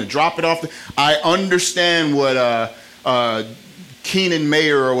California. I want to drop it off. I understand what Keenan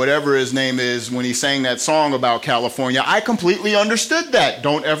Mayer or whatever his name is when he sang that song about California. I completely understood that.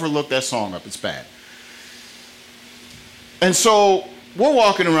 Don't ever look that song up. It's bad. And so we're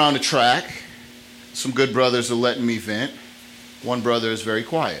walking around the track. Some good brothers are letting me vent. One brother is very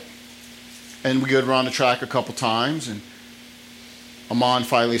quiet. And we go around the track a couple times, and Amon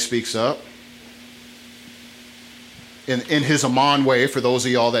finally speaks up. In his Amon way, for those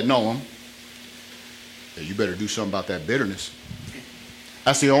of y'all that know him, hey, you better do something about that bitterness.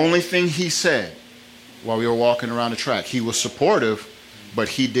 That's the only thing he said while we were walking around the track. He was supportive, but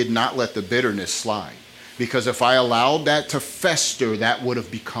he did not let the bitterness slide. Because if I allowed that to fester, that would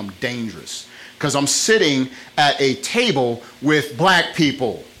have become dangerous. Because I'm sitting at a table with black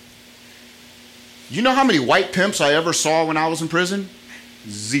people. You know how many white pimps I ever saw when I was in prison?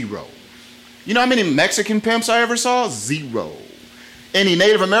 0. You know how many Mexican pimps I ever saw? 0. Any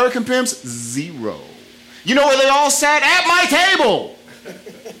Native American pimps? 0. You know where they all sat? At my table.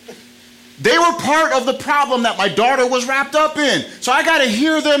 They were part of the problem that my daughter was wrapped up in. So I got to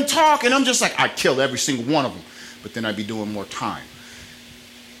hear them talk, and I'm just like, I'd kill every single one of them. But then I'd be doing more time.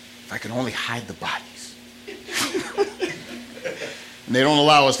 If I could only hide the bodies. And they don't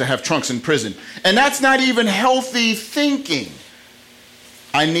allow us to have trunks in prison. And that's not even healthy thinking.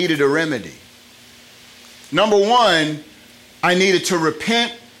 I needed a remedy. Number one, I needed to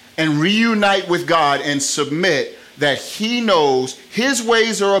repent and reunite with God and submit that he knows his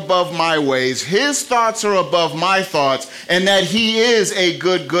ways are above my ways, his thoughts are above my thoughts, and that he is a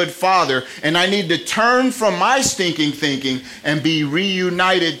good, good father. And I need to turn from my stinking thinking and be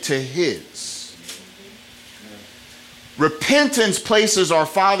reunited to his. Repentance places our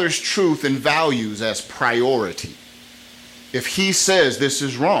Father's truth and values as priority. If he says this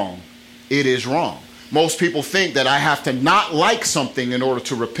is wrong, it is wrong. Most people think that I have to not like something in order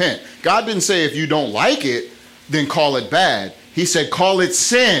to repent. God didn't say if you don't like it, then call it bad. He said call it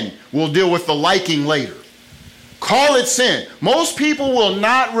sin. We'll deal with the liking later. Call it sin. Most people will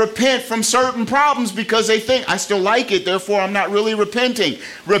not repent from certain problems because they think, I still like it, therefore I'm not really repenting.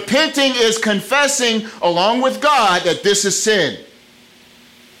 Repenting is confessing along with God that this is sin.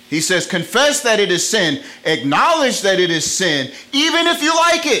 He says, confess that it is sin, acknowledge that it is sin, even if you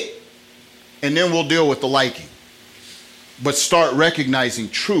like it, and then we'll deal with the liking. But start recognizing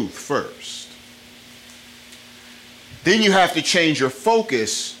truth first. Then you have to change your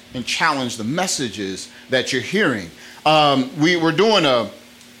focus and challenge the messages that you're hearing. We're doing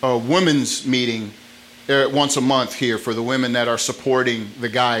a women's meeting once a month here for the women that are supporting the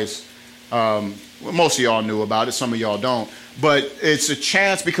guys. Most of y'all knew about it, some of y'all don't. But it's a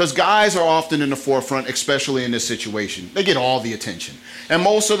chance because guys are often in the forefront, especially in this situation. They get all the attention. And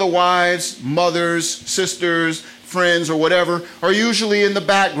most of the wives, mothers, sisters, friends, or whatever, are usually in the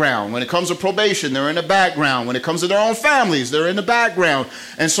background. When it comes to probation, they're in the background. When it comes to their own families, they're in the background.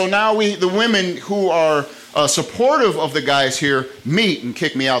 And so now the women who are supportive of the guys here meet and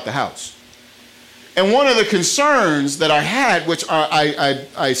kick me out the house. And one of the concerns that I had, which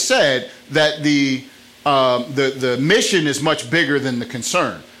I said that the mission is much bigger than the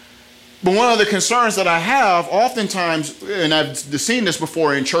concern. But one of the concerns that I have oftentimes, and I've seen this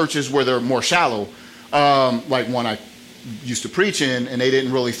before in churches where they're more shallow, like one I used to preach in, and they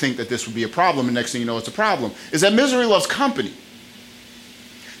didn't really think that this would be a problem, and next thing you know it's a problem, is that misery loves company.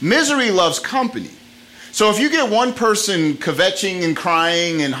 Misery loves company. So if you get one person kvetching and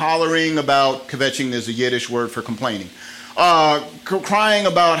crying and hollering about, kvetching is a Yiddish word for complaining, crying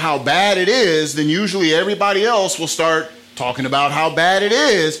about how bad it is, then usually everybody else will start talking about how bad it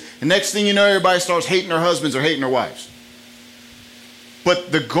is, and next thing you know everybody starts hating their husbands or hating their wives.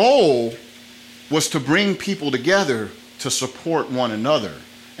 But the goal was to bring people together to support one another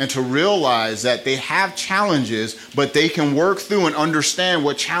and to realize that they have challenges, but they can work through and understand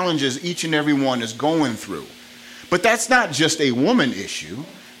what challenges each and every one is going through. But that's not just a woman issue,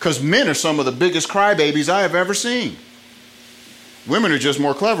 because men are some of the biggest crybabies I have ever seen. Women are just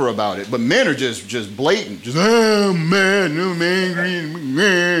more clever about it, but men are just blatant. Just, oh man, I'm angry,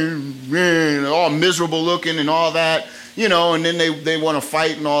 man, all miserable looking and all that, you know, and then they want to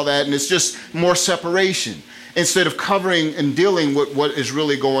fight and all that, and it's just more separation. Instead of covering and dealing with what is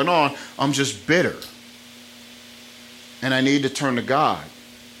really going on, I'm just bitter. And I need to turn to God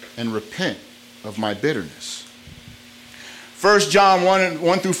and repent of my bitterness. 1 John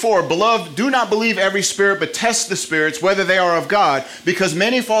 1 through 4, beloved, do not believe every spirit, but test the spirits, whether they are of God, because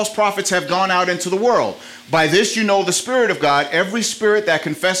many false prophets have gone out into the world. By this you know the Spirit of God. Every spirit that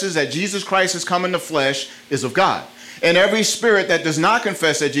confesses that Jesus Christ has come in the flesh is of God. And every spirit that does not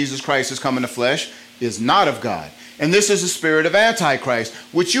confess that Jesus Christ has come in the flesh is not of God. And this is the spirit of Antichrist,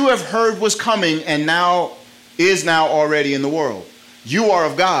 which you have heard was coming and now is already in the world. You are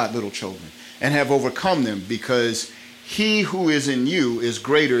of God, little children, and have overcome them, because he who is in you is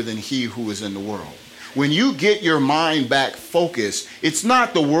greater than he who is in the world. When you get your mind back focused, it's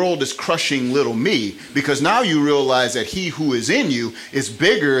not the world is crushing little me, because now you realize that he who is in you is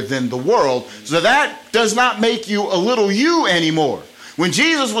bigger than the world. So that does not make you a little you anymore. When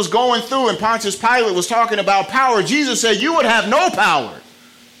Jesus was going through and Pontius Pilate was talking about power, Jesus said, you would have no power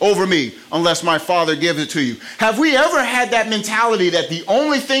over me unless my Father gives it to you. Have we ever had that mentality that the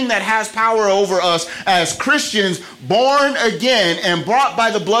only thing that has power over us as Christians, born again and brought by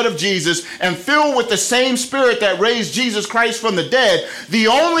the blood of Jesus and filled with the same Spirit that raised Jesus Christ from the dead, the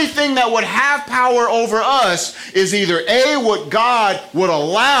only thing that would have power over us is either A, what God would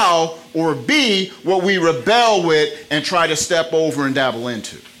allow, or B, what we rebel with and try to step over and dabble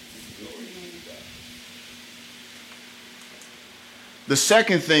into? The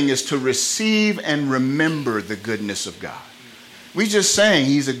second thing is to receive and remember the goodness of God. We just sang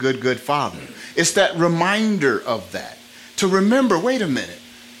he's a good, good Father. It's that reminder of that. To remember, wait a minute,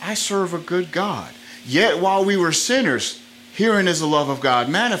 I serve a good God. Yet while we were sinners, herein is the love of God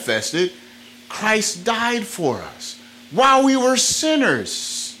manifested. Christ died for us while we were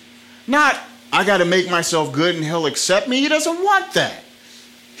sinners. Not, I got to make myself good and he'll accept me. He doesn't want that.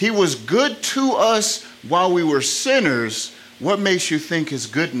 He was good to us while we were sinners. What makes you think his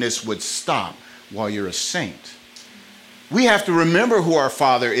goodness would stop while you're a saint? We have to remember who our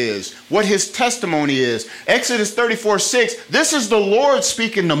Father is, what his testimony is. Exodus 34:6, this is the Lord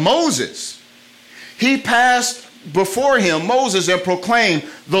speaking to Moses. He passed before him, Moses, and proclaimed,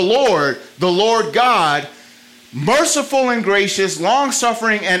 the Lord God, merciful and gracious,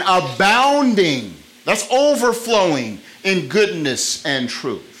 long-suffering and abounding. That's overflowing in goodness and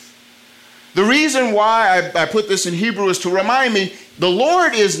truth. The reason why I put this in Hebrew is to remind me, the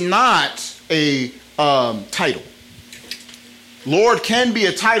Lord is not a title. Lord can be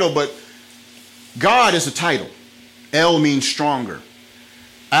a title, but God is a title. El means stronger.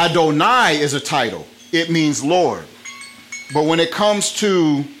 Adonai is a title. It means Lord. But when it comes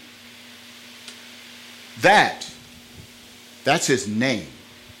to that's his name.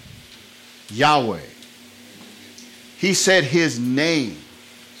 Yahweh. He said his name.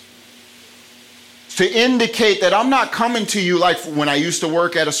 To indicate that I'm not coming to you like when I used to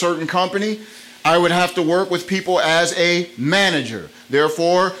work at a certain company, I would have to work with people as a manager.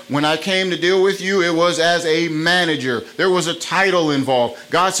 Therefore, when I came to deal with you, it was as a manager. There was a title involved.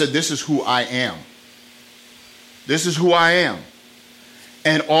 God said, this is who I am. This is who I am.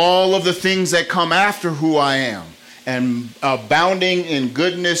 And all of the things that come after who I am, and abounding in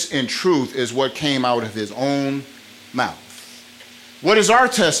goodness and truth, is what came out of his own mouth. What is our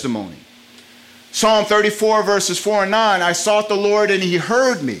testimony? Psalm 34 verses 4 and 9, I sought the Lord and he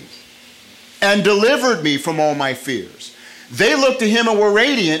heard me and delivered me from all my fears. They looked to him and were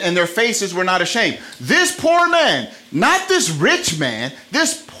radiant, and their faces were not ashamed. This poor man, not this rich man,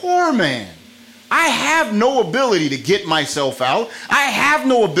 this poor man. I have no ability to get myself out. I have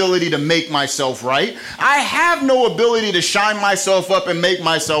no ability to make myself right. I have no ability to shine myself up and make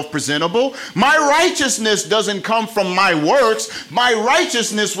myself presentable. My righteousness doesn't come from my works. My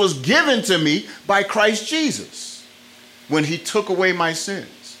righteousness was given to me by Christ Jesus when he took away my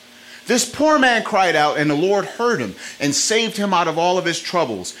sins. This poor man cried out, and the Lord heard him and saved him out of all of his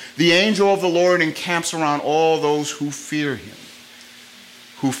troubles. The angel of the Lord encamps around all those who fear him,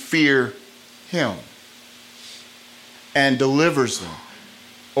 him and delivers them.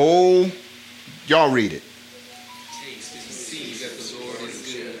 Oh, y'all read it. Taste and see that the Lord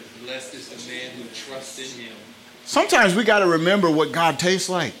is good. Blessed is the man who trusts in him. Sometimes we got to remember what God tastes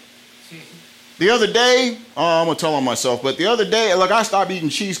like. The other day, I'm going to tell on myself, but the other day, look, I stopped eating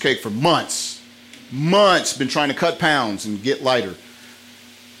cheesecake for months. Been trying to cut pounds and get lighter.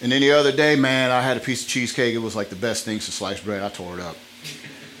 And then the other day, man, I had a piece of cheesecake. It was like the best thing since sliced bread. I tore it up.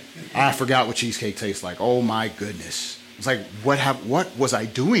 I forgot what cheesecake tastes like. Oh my goodness. It's like, what was I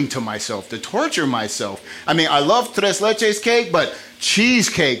doing to myself to torture myself? I mean, I love tres leches cake, but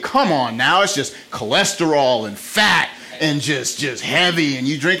cheesecake, come on now. It's just cholesterol and fat and just heavy. And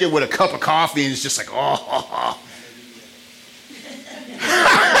you drink it with a cup of coffee and it's just like, oh.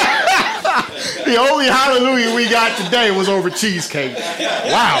 The only hallelujah we got today was over cheesecake.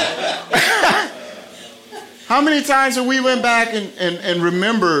 Wow. How many times have we went back and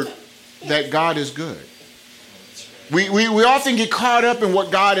remembered that God is good? We often get caught up in what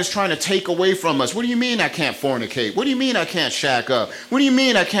God is trying to take away from us. What do you mean I can't fornicate? What do you mean I can't shack up? What do you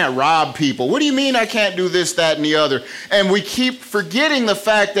mean I can't rob people? What do you mean I can't do this, that, and the other? And we keep forgetting the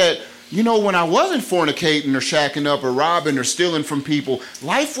fact that, you know, when I wasn't fornicating or shacking up or robbing or stealing from people,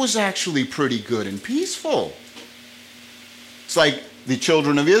 life was actually pretty good and peaceful. It's like the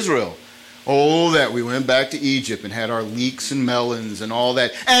children of Israel. Oh, that we went back to Egypt and had our leeks and melons and all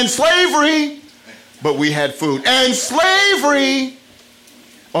that. And slavery! But we had food. And slavery!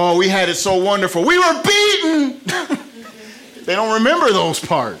 Oh, we had it so wonderful. We were beaten! They don't remember those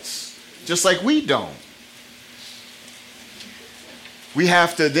parts. Just like we don't. We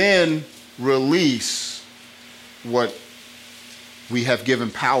have to then release what we have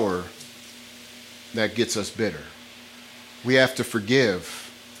given power that gets us bitter. We have to forgive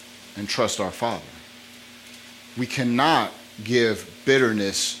and trust our Father. We cannot give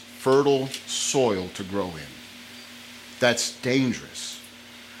bitterness fertile soil to grow in. That's dangerous.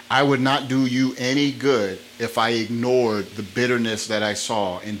 I would not do you any good if I ignored the bitterness that I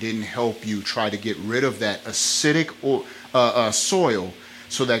saw and didn't help you try to get rid of that acidic soil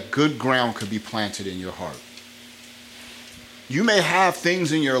so that good ground could be planted in your heart. You may have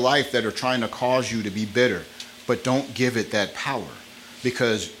things in your life that are trying to cause you to be bitter, but don't give it that power,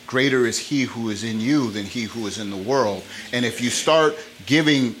 because greater is he who is in you than he who is in the world. And if you start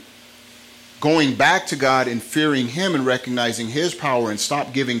going back to God and fearing him and recognizing his power, and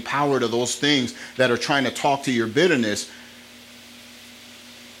stop giving power to those things that are trying to talk to your bitterness,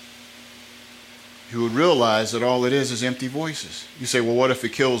 you would realize that all it is empty voices. You say, well, what if it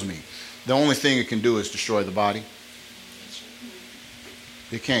kills me? The only thing it can do is destroy the body.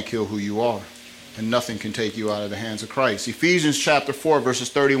 It can't kill who you are, and nothing can take you out of the hands of Christ. Ephesians chapter 4, verses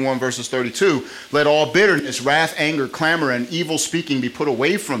 31, verses 32. Let all bitterness, wrath, anger, clamor, and evil speaking be put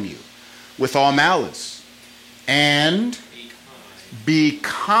away from you, with all malice. And be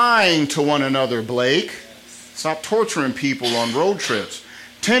kind to one another, Blake. Stop torturing people on road trips.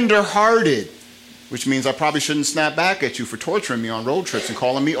 Tender-hearted, which means I probably shouldn't snap back at you for torturing me on road trips and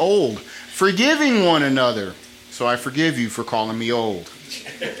calling me old. Forgiving one another. So I forgive you for calling me old.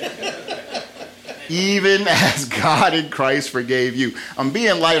 Even as God in Christ forgave you. I'm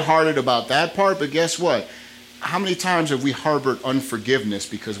being lighthearted about that part, but guess what? How many times have we harbored unforgiveness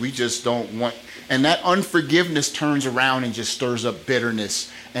because we just don't want, and that unforgiveness turns around and just stirs up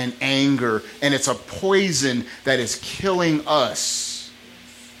bitterness and anger, and it's a poison that is killing us.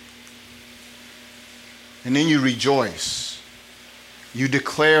 And then you rejoice. You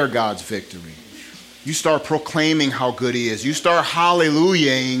declare God's victory. You start proclaiming how good he is. You start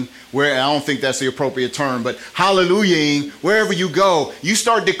hallelujahing, where I don't think that's the appropriate term, but hallelujahing wherever you go. You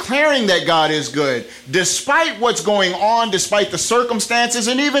start declaring that God is good, despite what's going on, despite the circumstances,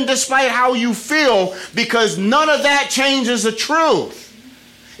 and even despite how you feel, because none of that changes the truth.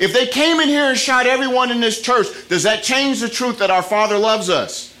 If they came in here and shot everyone in this church, does that change the truth that our Father loves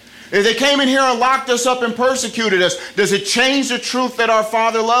us? If they came in here and locked us up and persecuted us, does it change the truth that our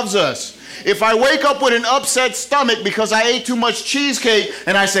Father loves us? If I wake up with an upset stomach because I ate too much cheesecake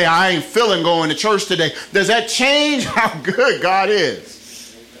and I say, I ain't feeling going to church today, does that change how good God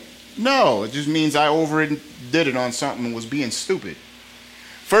is? No, it just means I overdid it on something and was being stupid.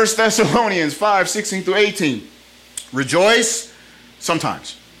 1 Thessalonians 5, 16 through 18. Rejoice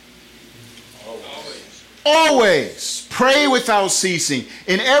sometimes. Always pray without ceasing.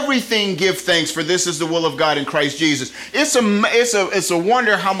 In everything give thanks, for this is the will of God in Christ Jesus. It's a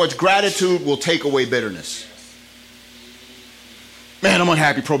wonder how much gratitude will take away bitterness. Man, I'm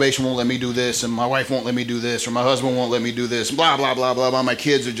unhappy. Probation won't let me do this, and my wife won't let me do this, or my husband won't let me do this, blah, blah, blah, blah, blah. My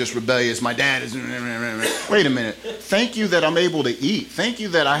kids are just rebellious. My dad is... Wait a minute. Thank you that I'm able to eat. Thank you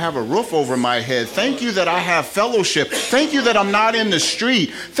that I have a roof over my head. Thank you that I have fellowship. Thank you that I'm not in the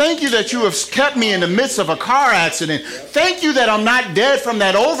street. Thank you that you have kept me in the midst of a car accident. Thank you that I'm not dead from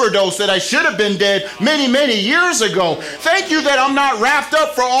that overdose that I should have been dead many, many years ago. Thank you that I'm not wrapped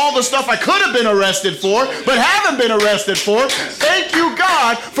up for all the stuff I could have been arrested for, but haven't been arrested for. Thank you,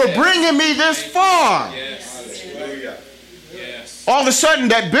 God, for bringing me this far. All of a sudden,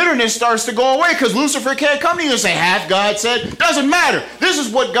 that bitterness starts to go away, because Lucifer can't come to you and say, hath God said? Doesn't matter. This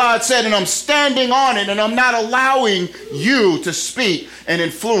is what God said, and I'm standing on it, and I'm not allowing you to speak and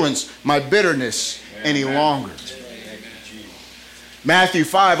influence my bitterness any longer. Matthew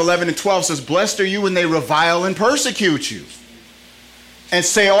 5, 11 and 12 says, blessed are you when they revile and persecute you. and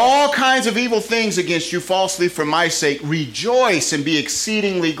say all kinds of evil things against you falsely for my sake, rejoice and be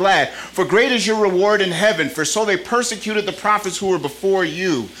exceedingly glad. For great is your reward in heaven, for so they persecuted the prophets who were before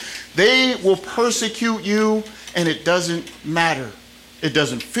you. They will persecute you, and it doesn't matter. It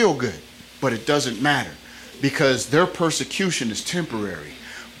doesn't feel good, but it doesn't matter, because their persecution is temporary.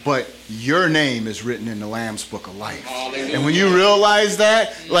 But your name is written in the Lamb's Book of Life. Hallelujah. And when you realize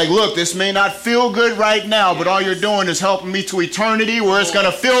that, like, look, this may not feel good right now, but all you're doing is helping me to eternity, where it's going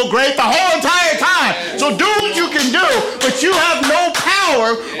to feel great the whole entire time. So do what you can do, but you have no power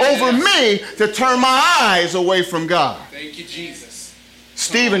over me to turn my eyes away from God. Thank you, Jesus.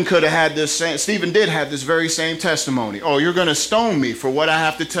 Stephen did have this very same testimony. Oh, you're going to stone me for what I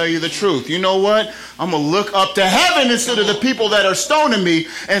have to tell you the truth. You know what? I'm going to look up to heaven instead of the people that are stoning me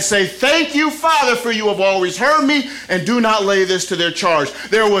and say, thank you, Father, for you have always heard me, and do not lay this to their charge.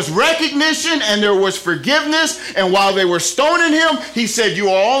 There was recognition and there was forgiveness, and while they were stoning him, he said, you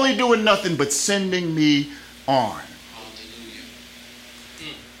are only doing nothing but sending me on.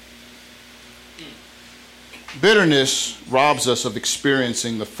 Bitterness robs us of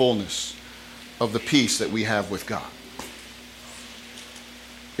experiencing the fullness of the peace that we have with God.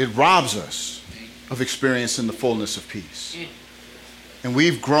 It robs us of experiencing the fullness of peace. And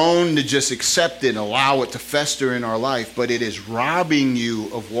we've grown to just accept it and allow it to fester in our life, but it is robbing you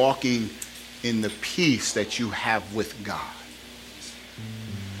of walking in the peace that you have with God.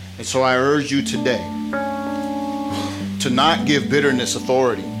 And so I urge you today to not give bitterness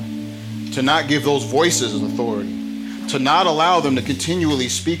authority, to not give those voices authority, to not allow them to continually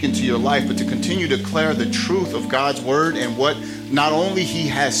speak into your life, but to continue to declare the truth of God's word and what not only he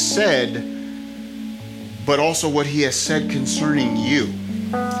has said, but also what he has said concerning you,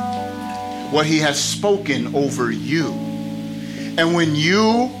 what he has spoken over you. And when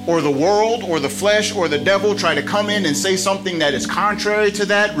you or the world or the flesh or the devil try to come in and say something that is contrary to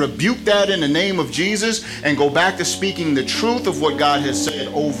that, rebuke that in the name of Jesus and go back to speaking the truth of what God has said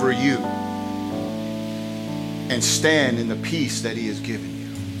over you. And stand in the peace that he has given you.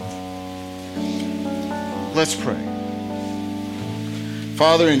 Let's pray.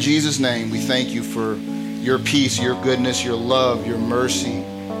 Father, in Jesus' name, we thank you for your peace, your goodness, your love, your mercy,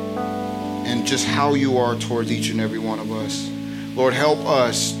 and just how you are towards each and every one of us. Lord, help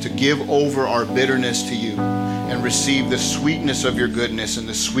us to give over our bitterness to you and receive the sweetness of your goodness and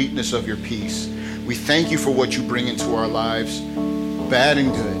the sweetness of your peace. We thank you for what you bring into our lives, bad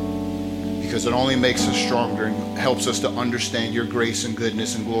and good, because it only makes us stronger and helps us to understand your grace and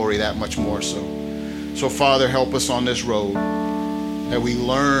goodness and glory that much more so. So, Father, help us on this road that we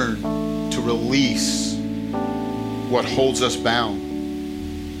learn to release what holds us bound,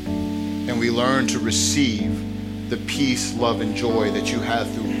 and we learn to receive the peace, love, and joy that you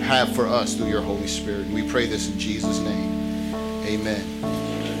have for us through your Holy Spirit. And we pray this in Jesus' name.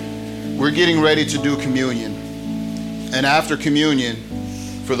 Amen. We're getting ready to do communion. And after communion,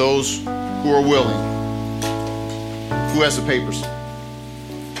 for those who are willing, who has the papers?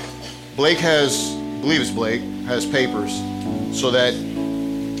 Blake has, I believe it's Blake, has papers so that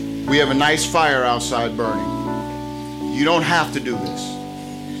we have a nice fire outside burning. You don't have to do this.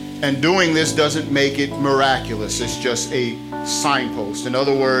 And doing this doesn't make it miraculous. It's just a signpost. In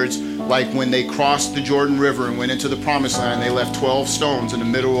other words, like when they crossed the Jordan River and went into the Promised Land, they left 12 stones in the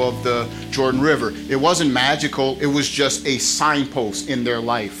middle of the Jordan River. It wasn't magical. It was just a signpost in their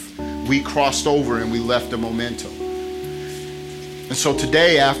life. We crossed over and we left a memento. And so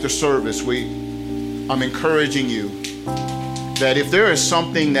today after service, I'm encouraging you that if there is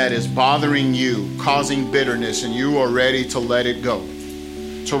something that is bothering you, causing bitterness, and you are ready to let it go,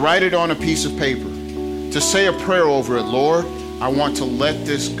 to write it on a piece of paper, to say a prayer over it. Lord, I want to let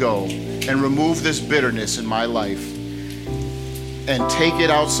this go and remove this bitterness in my life, and take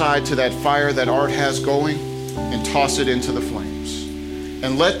it outside to that fire that Art has going and toss it into the flames.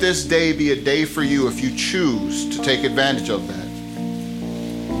 And let this day be a day for you, if you choose to take advantage of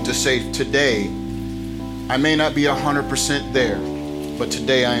that, to say, today, I may not be 100% there, but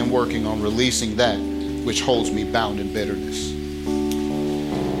today I am working on releasing that which holds me bound in bitterness.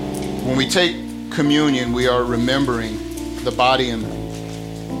 When we take communion, we are remembering the body and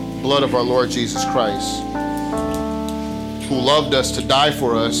blood of our Lord Jesus Christ, who loved us to die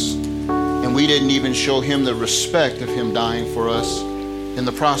for us, and we didn't even show him the respect of him dying for us in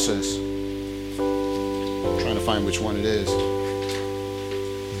the process. I'm trying to find which one it is.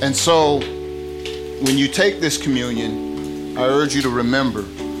 And so, when you take this communion, I urge you to remember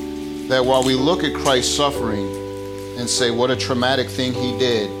that while we look at Christ's suffering and say, what a traumatic thing he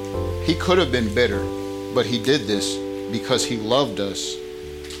did, he could have been bitter, but he did this because he loved us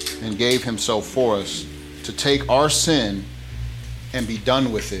and gave himself for us to take our sin and be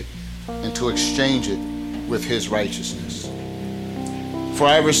done with it, and to exchange it with his righteousness. For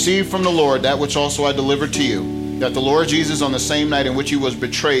I have received from the Lord that which also I delivered to you, that the Lord Jesus, on the same night in which he was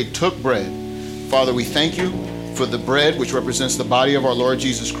betrayed, took bread. Father, we thank you for the bread which represents the body of our Lord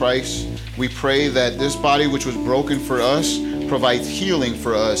Jesus Christ. We pray that this body which was broken for us provides healing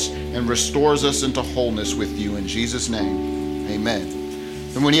for us and restores us into wholeness with you. In Jesus' name, amen.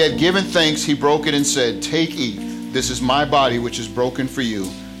 And when he had given thanks, he broke it and said, "Take, eat. This is my body which is broken for you.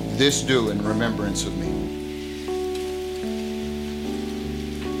 This do in remembrance of me."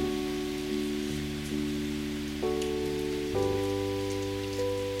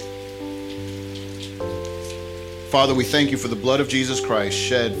 Father, we thank you for the blood of Jesus Christ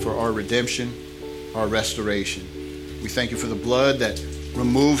shed for our redemption, our restoration. We thank you for the blood that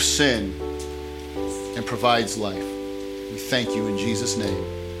removes sin and provides life. We thank you in Jesus' name.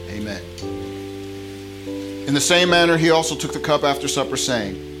 Amen. In the same manner, he also took the cup after supper,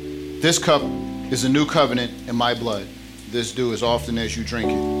 saying, "This cup is a new covenant in my blood. This do as often as you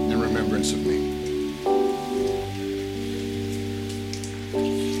drink it in remembrance of me."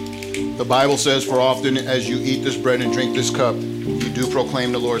 The Bible says, "For often as you eat this bread and drink this cup, you do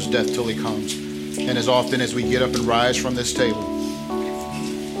proclaim the Lord's death till he comes. And as often as we get up and rise from this table,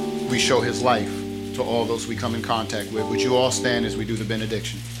 we show his life to all those we come in contact with." Would you all stand as we do the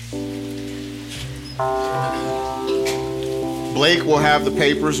benediction? Blake will have the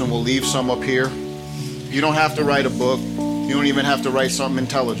papers and we'll leave some up here. You don't have to write a book. You don't even have to write something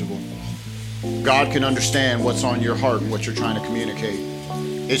intelligible. God can understand what's on your heart and what you're trying to communicate.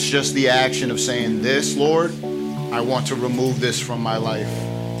 It's just the action of saying, "This, Lord, I want to remove this from my life."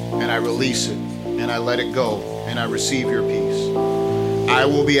 And I release it and I let it go and I receive your peace. I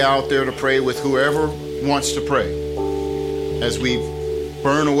will be out there to pray with whoever wants to pray as we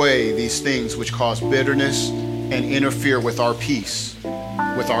burn away these things which cause bitterness and interfere with our peace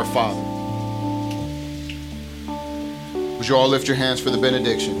with our Father. Would you all lift your hands for the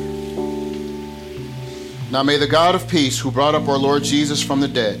benediction? Now may the God of peace, who brought up our Lord Jesus from the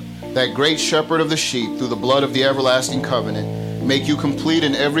dead, that great shepherd of the sheep, through the blood of the everlasting covenant, make you complete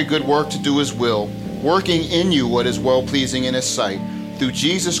in every good work to do his will, working in you what is well-pleasing in his sight, through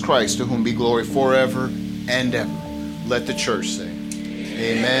Jesus Christ, to whom be glory forever and ever. Let the church say,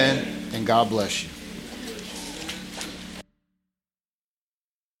 amen, and God bless you.